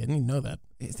crazy. I didn't even know that.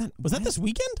 Was that this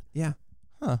weekend? Yeah.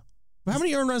 Huh. How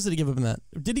many earned runs did he give up in that?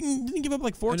 Didn't he give up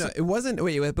like 4? No, it wasn't.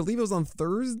 Wait, I believe it was on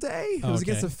Thursday. It was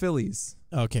against the Phillies.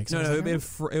 Okay. No,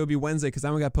 it would be Wednesday because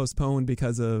that one got postponed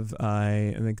because of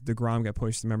I think DeGrom got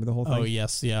pushed. Remember the whole thing? Oh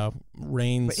yes, yeah.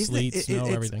 Rain, sleet, snow,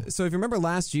 everything. So if you remember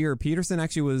last year, Peterson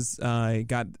actually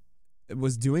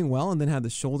was doing well and then had the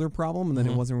shoulder problem, and then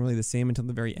it wasn't really the same until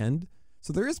the very end.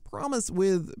 So there is promise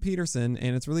with Peterson,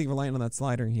 and it's really relying on that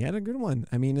slider. He had a good one.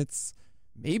 I mean,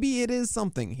 maybe it is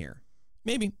something here.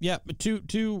 Maybe, yeah. But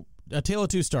a tale of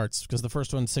two starts because the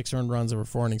first one 6 earned runs over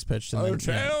 4 innings pitched. And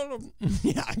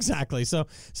yeah, exactly. So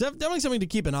definitely something to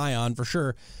keep an eye on for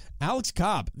sure. Alex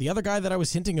Cobb, the other guy that I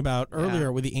was hinting about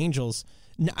earlier with the Angels.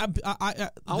 I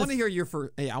want to hear your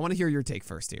first. I want to hear your take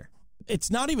first here.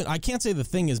 It's not even, I can't say the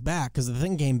Thing is back because the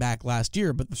Thing came back last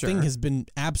year, but the Thing has been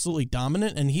absolutely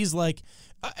dominant, and he's like,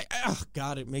 oh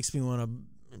God, it makes me want to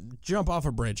jump off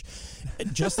a bridge.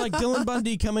 Just like Dylan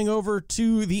Bundy coming over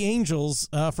to the Angels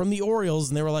from the Orioles,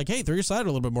 and they were like, hey, throw your slider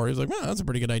a little bit more. He was like, well, that's a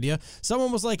pretty good idea.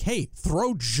 Someone was like, hey,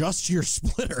 throw just your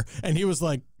splitter. And he was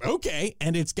like, okay.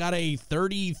 And it's got a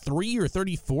 33 or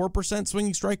 34%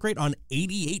 swinging strike rate on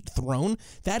 88 thrown.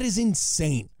 That is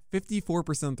insane.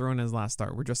 54% thrown in his last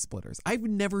start were just splitters. I've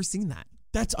never seen that.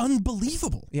 That's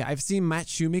unbelievable. Yeah, I've seen Matt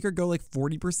Shoemaker go like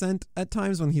 40% at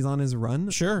times when he's on his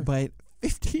run. Sure. But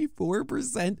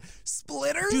 54%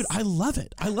 splitters? Dude, I love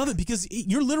it. I love it because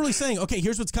you're literally saying, okay,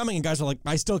 here's what's coming, and guys are like,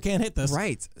 I still can't hit this.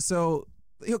 Right. So,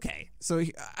 okay. So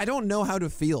I don't know how to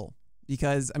feel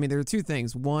because, I mean, there are two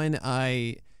things. One,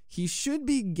 he should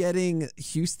be getting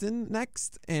Houston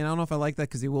next, and I don't know if I like that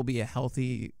because he will be a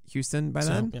healthy Houston by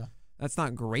then. Yeah. That's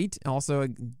not great. Also,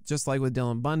 just like with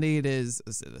Dylan Bundy, it is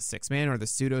the 6-man or the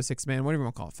pseudo 6-man, whatever you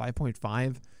want to call it,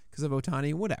 5.5 because of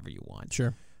Ohtani, whatever you want.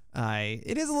 Sure.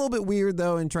 It is a little bit weird,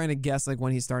 though, in trying to guess like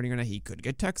when he's starting or not. He could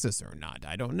get Texas or not.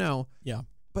 I don't know. Yeah.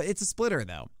 But it's a splitter,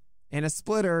 though. And a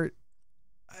splitter,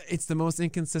 it's the most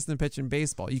inconsistent pitch in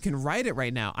baseball. You can write it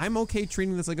right now. I'm okay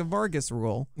treating this like a Vargas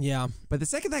rule. Yeah. But the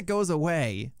second that goes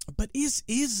away. But is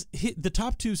the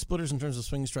top 2 splitters in terms of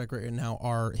swing strike rate right now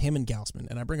are him and Gausman.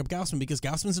 And I bring up Gausman because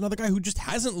Gausman's another guy who just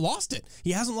hasn't lost it.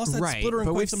 He hasn't lost that splitter in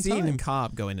quite some time. But we've seen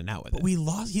Cobb go in and out with it. But he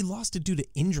lost it due to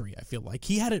injury, I feel like.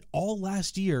 He had it all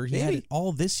last year. He had it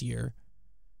all this year.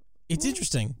 It's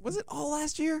interesting. Was it all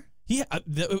last year?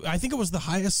 I think it was the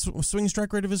highest swing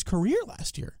strike rate of his career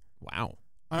last year. Wow.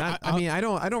 I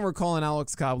don't recall an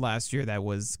Alex Cobb last year that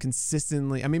was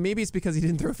consistently. I mean, maybe it's because he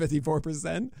didn't throw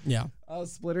 54%. Yeah,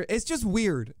 splitter. It's just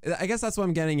weird. I guess that's what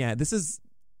I'm getting at.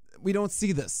 We don't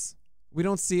see this. We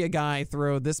don't see a guy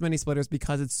throw this many splitters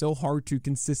because it's so hard to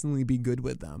consistently be good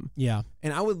with them. Yeah,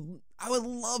 and I would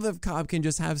love if Cobb can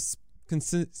just have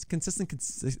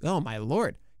consistent. Oh my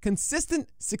Lord, consistent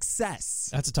success.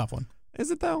 That's a tough one.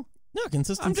 Is it though? No,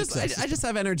 consistent. I just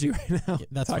have energy right now. Yeah,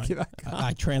 that's fine.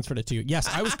 I transferred it to you. Yes,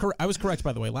 I was correct,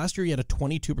 by the way. Last year, he had a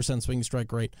 22% swing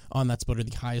strike rate on that splitter,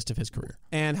 the highest of his career.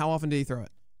 And how often did he throw it?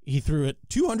 He threw it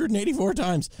 284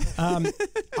 times.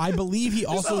 I believe he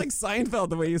also like Seinfeld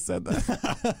the way you said that.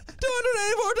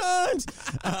 284 times.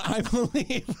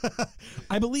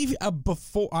 I believe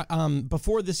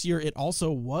before this year it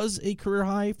also was a career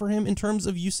high for him in terms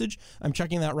of usage. I'm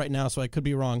checking that right now, so I could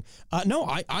be wrong. No,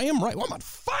 I am right. Well, I'm on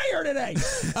fire today.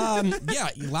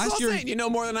 Last year you know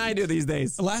more than I do these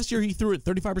days. Last year he threw it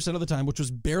 35% of the time, which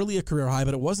was barely a career high,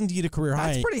 but it was indeed a career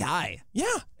high. That's pretty high. Yeah.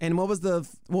 And what was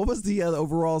the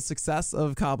overall success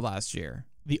of Cobb last year?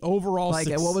 The overall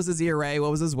what was his ERA?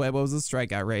 What was his WHIP? What was his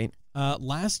strikeout rate?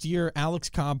 Last year, Alex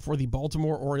Cobb for the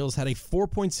Baltimore Orioles had a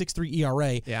 4.63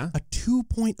 ERA, a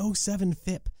 2.07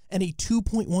 FIP, and a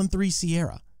 2.13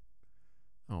 Sierra.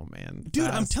 Oh man, dude,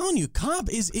 I'm telling you, Cobb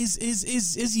is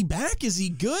he back? Is he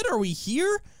good? Are we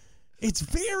here? It's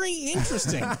very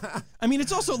interesting. I mean,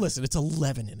 it's also, listen, it's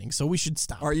 11 innings, so we should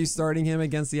stop. Are you starting him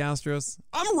against the Astros?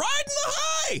 I'm riding the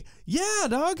high. Yeah,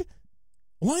 dog.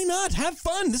 Why not? Have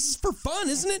fun. This is for fun,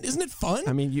 isn't it? Isn't it fun?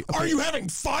 I mean, are you having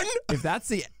fun? If that's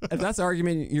the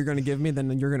argument you're going to give me,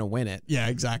 then you're going to win it. Yeah,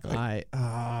 exactly.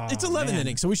 It's 11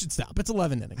 innings, so we should stop. It's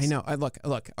 11 innings. I know.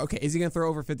 Look. Okay, is he going to throw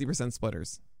over 50%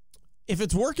 splitters? If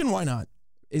it's working, why not?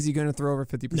 Is he going to throw over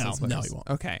 50% No, splitters? no, he won't.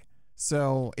 Okay.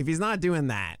 So if he's not doing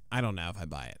that, I don't know if I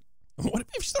buy it. What if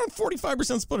he's throwing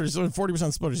 45% splitters? He's throwing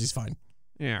 40% splitters. He's fine.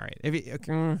 Yeah, all right. If he,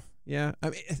 yeah. I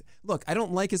mean, look, I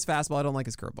don't like his fastball. I don't like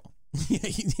his curveball.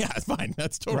 Yeah, fine.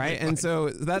 That's totally right. fine. And so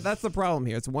that's the problem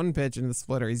here. It's one pitch in the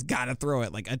splitter. He's got to throw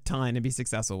it like a ton and be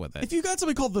successful with it. If you got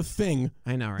something called the thing,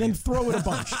 I know, right? then throw it a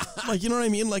bunch. Like, you know what I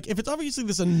mean? Like, if it's obviously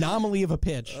this anomaly of a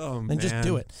pitch, then just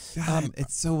do it. God,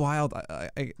 it's so wild.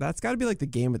 That's got to be like the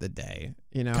game of the day.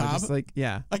 You know, Cobb? just like,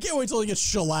 yeah. I can't wait till he gets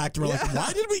shellacked. We're like,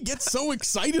 why did we get so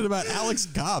excited about Alex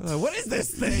Cobb? What is this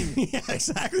thing? Yeah,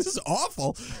 exactly. This is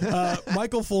awful.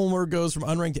 Michael Fulmer goes from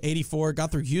unranked to 84.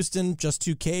 Got through Houston, just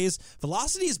 2 Ks.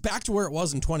 Velocity is back to where it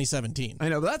was in 2017. I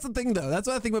know, but that's the thing, though. That's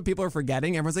what I think what people are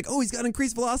forgetting. Everyone's like, oh, he's got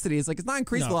increased velocity. It's like, it's not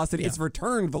increased velocity. It's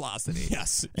returned velocity.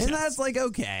 Yes. And that's like,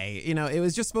 okay. You know, it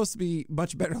was just supposed to be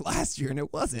much better last year, and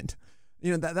it wasn't.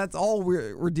 You know, that's all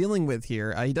we're dealing with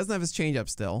here. He doesn't have his changeup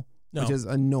still, which is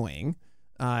annoying.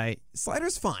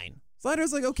 Slider's fine.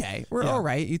 Slider's like, okay, we're all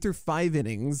right. You threw 5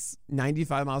 innings,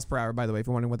 95 miles per hour, by the way, if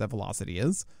you're wondering what that velocity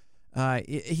is.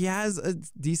 He has a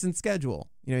decent schedule.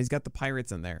 You know, he's got the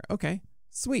Pirates in there. Okay,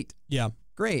 sweet. Yeah.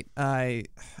 Great. I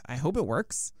hope it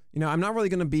works. You know, I'm not really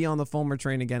going to be on the Fulmer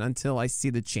train again until I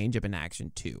see the changeup in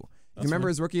action too. You remember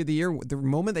his rookie of the year, the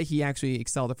moment that he actually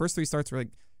excelled, the first 3 starts were like,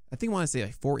 I think I want to say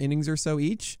like 4 innings or so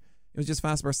each. It was just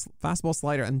fastball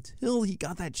slider until he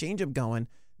got that changeup going.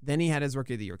 Then he had his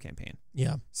rookie of the year campaign.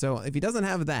 Yeah. So if he doesn't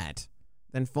have that,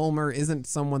 then Fulmer isn't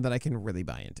someone that I can really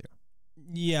buy into.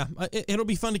 Yeah, it'll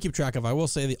be fun to keep track of. I will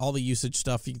say all the usage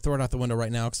stuff, you can throw it out the window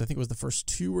right now because I think it was the first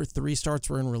 2 or 3 starts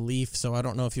were in relief, so I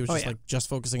don't know if he was just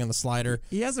focusing on the slider.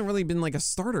 He hasn't really been like a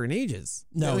starter in ages.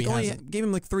 No, he only hasn't. Gave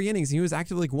him like 3 innings. And he was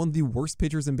actually like one of the worst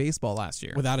pitchers in baseball last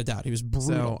year. Without a doubt. He was brutal.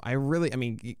 So I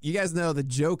mean, you guys know the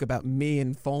joke about me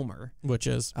and Fulmer. Which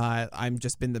is? I've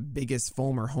just been the biggest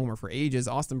Fulmer homer for ages.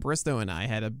 Austin Bristow and I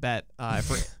had a bet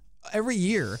for every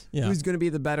year who's going to be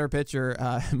the better pitcher,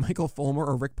 Michael Fulmer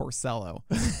or Rick Porcello.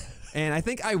 And I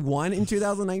think I won in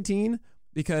 2019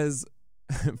 because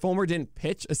Fulmer didn't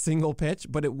pitch a single pitch,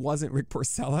 but it wasn't Rick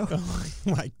Porcello.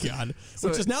 Oh my God. So,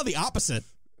 which is now the opposite.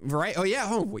 Right? Oh, yeah.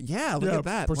 Oh, yeah. Look at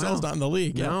that. Porcello's not in the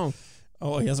league. No. Yeah.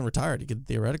 Oh, he hasn't retired. He could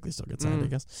theoretically still get signed, I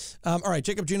guess. All right,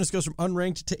 Jacob Junis goes from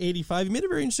unranked to 85. He made a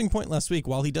very interesting point last week.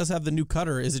 While he does have the new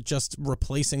cutter, is it just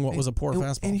replacing what was a poor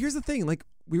fastball? And here's the thing. Like,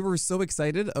 we were so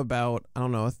excited about, I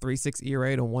don't know, a 3.6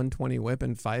 ERA to 120 whip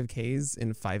and 5 Ks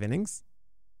in 5 innings.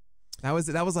 That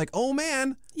was like, oh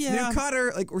man, new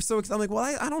cutter. Like, we're so excited. I'm like,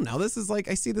 well, I don't know. This is like,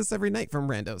 I see this every night from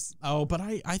randos. Oh, but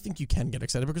I think you can get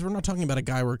excited because we're not talking about a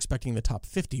guy we're expecting the top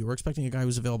 50. We're expecting a guy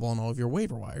who's available on all of your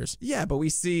waiver wires. Yeah, but we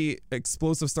see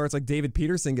explosive starts like David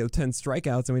Peterson get 10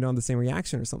 strikeouts and we don't have the same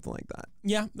reaction or something like that.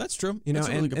 Yeah, that's true. You know, that's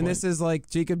a really good and point. this is like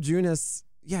Jacob Junis.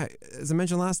 Yeah, as I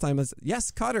mentioned last time, is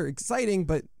yes, cutter, exciting,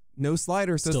 but no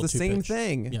slider, so Still it's the same pitch.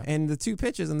 thing. Yeah. And the 2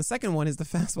 pitches, and the second one is the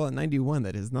fastball at 91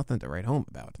 that is nothing to write home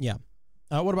about. Yeah.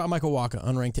 What about Michael Wacha,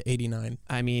 unranked to 89?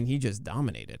 I mean, he just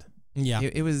dominated. Yeah.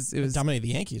 It was dominated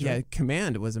the Yankees, right? Yeah,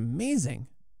 command was amazing.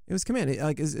 It was command.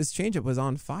 Like his changeup was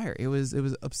on fire. It was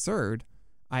absurd.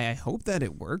 I hope that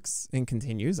it works and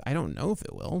continues. I don't know if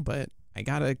it will, but I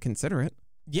gotta consider it.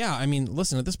 Yeah, I mean,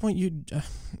 listen, at this point,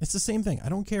 it's the same thing. I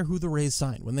don't care who the Rays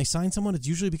sign. When they sign someone, it's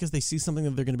usually because they see something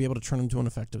that they're going to be able to turn into an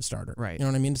effective starter. Right. You know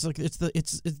what I mean? It's like it's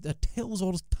a tale as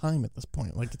old as time at this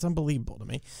point. Like, it's unbelievable to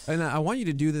me. And I want you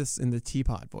to do this in the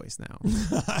teapot voice now.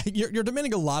 You're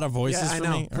demanding a lot of voices I from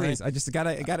know. me. Please, Right? I just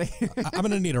gotta. I'm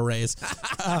going to need a raise.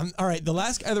 All right, the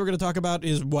last guy that we're going to talk about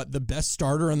is the best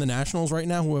starter in the Nationals right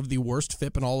now, who have the worst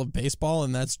FIP in all of baseball,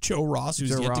 and that's Joe Ross,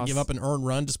 who's yet to give up an earned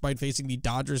run despite facing the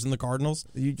Dodgers and the Cardinals.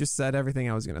 You just said everything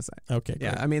I was gonna say. Okay,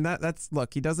 great. Yeah, I mean that's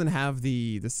look. He doesn't have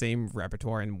the same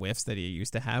repertoire and whiffs that he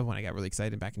used to have when I got really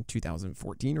excited back in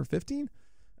 2014 or 15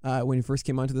 when he first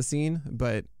came onto the scene.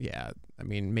 But yeah, I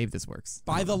mean maybe this works.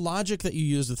 By the logic that you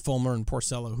used with Fulmer and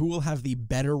Porcello, who will have the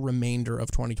better remainder of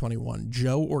 2021,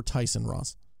 Joe or Tyson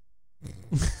Ross?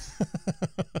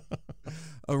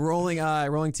 A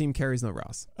rolling team carries no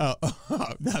Ross. Oh,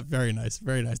 that very nice,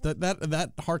 very nice.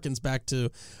 That harkens back to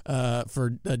for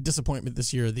disappointment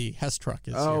this year. The Hess truck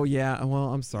is. Oh here. yeah,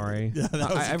 well I'm sorry. Yeah,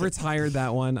 I retired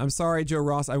that one. I'm sorry, Joe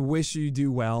Ross. I wish you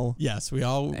do well. Yes, we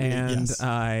all. And yes.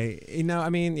 I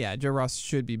mean, yeah, Joe Ross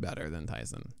should be better than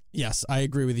Tyson. Yes, I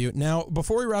agree with you. Now,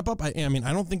 before we wrap up, I mean,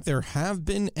 I don't think there have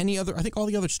been any other. I think all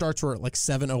the other starts were at like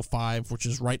 7:05, which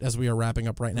is right as we are wrapping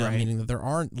up right now, meaning that there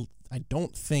aren't. I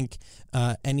don't think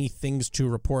any things to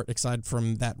report aside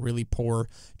from that really poor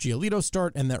Giolito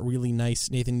start and that really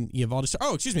nice Nathan Eovaldi start.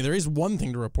 Oh, excuse me. There is one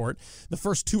thing to report. The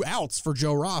first 2 outs for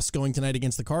Joe Ross going tonight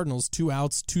against the Cardinals. 2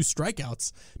 outs, 2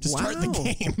 strikeouts to start the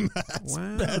game.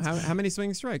 How many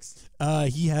swinging strikes?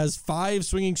 He has 5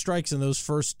 swinging strikes in those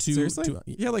first 2. Seriously?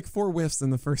 He had like 4 whiffs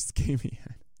in the first game he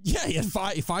had. Yeah, he had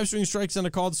five swinging strikes and a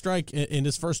called strike in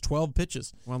his first 12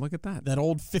 pitches. Well, look at that. That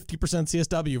old 50%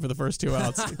 CSW for the first 2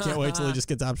 outs. Can't wait till he just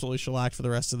gets absolutely shellacked for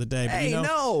the rest of the day. But,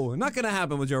 no, not going to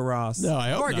happen with Joe Ross. No, I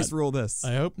hope Marcus not. rule this.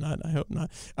 I hope not.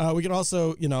 We could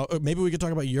also, maybe we could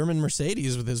talk about Yerman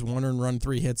Mercedes with his 1 earned run,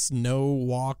 3 hits, no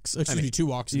walks. 2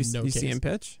 walks, and no Ks. You see him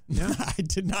pitch? Yeah. I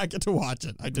did not get to watch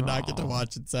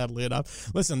it. Sadly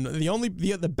enough. Listen,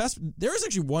 the best. There is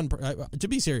actually one. To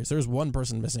be serious, there is one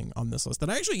person missing on this list that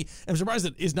I actually am surprised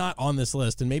that is not on this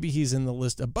list, and maybe he's in the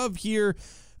list above here,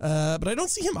 but I don't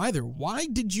see him either. Why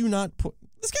did you not put?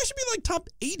 This guy should be like top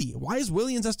 80. Why is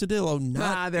Willians Astudillo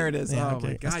not? There it is. Yeah, oh okay.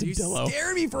 my God, Astudillo. You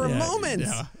scared me for a moment.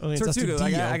 Yeah. Tortuga,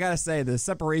 I gotta say, the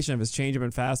separation of his changeup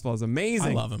and fastball is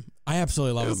amazing. I love him. I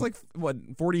absolutely love him. It was like, what,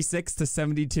 46 to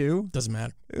 72? Doesn't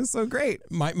matter. It was so great.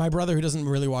 My brother, who doesn't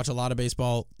really watch a lot of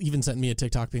baseball, even sent me a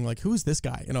TikTok being like, who is this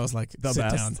guy? And I was like, sit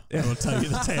down. I will tell you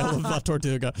the tale of La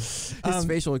Tortuga. His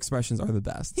facial expressions are the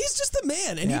best. He's just the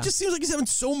man, and he just seems like he's having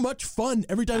so much fun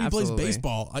every time he plays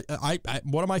baseball. I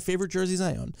one of my favorite jerseys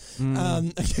I own.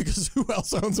 Because who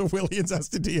else owns a Willians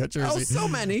Astudillo jersey? Oh, so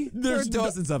many. There's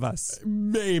dozens of us.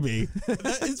 Maybe.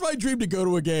 It's my dream to go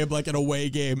to a game, like an away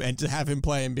game, and to have him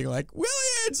play and be like,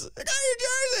 Willians, I got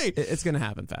your jersey. It's going to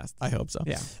happen fast. I hope so.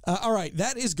 Yeah. All right.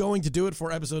 That is going to do it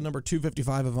for episode number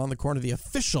 255 of On the Corner, the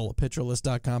official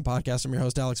PitcherList.com podcast. I'm your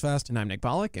host, Alex Fast. And I'm Nick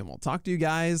Pollack, and we'll talk to you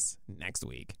guys next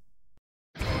week.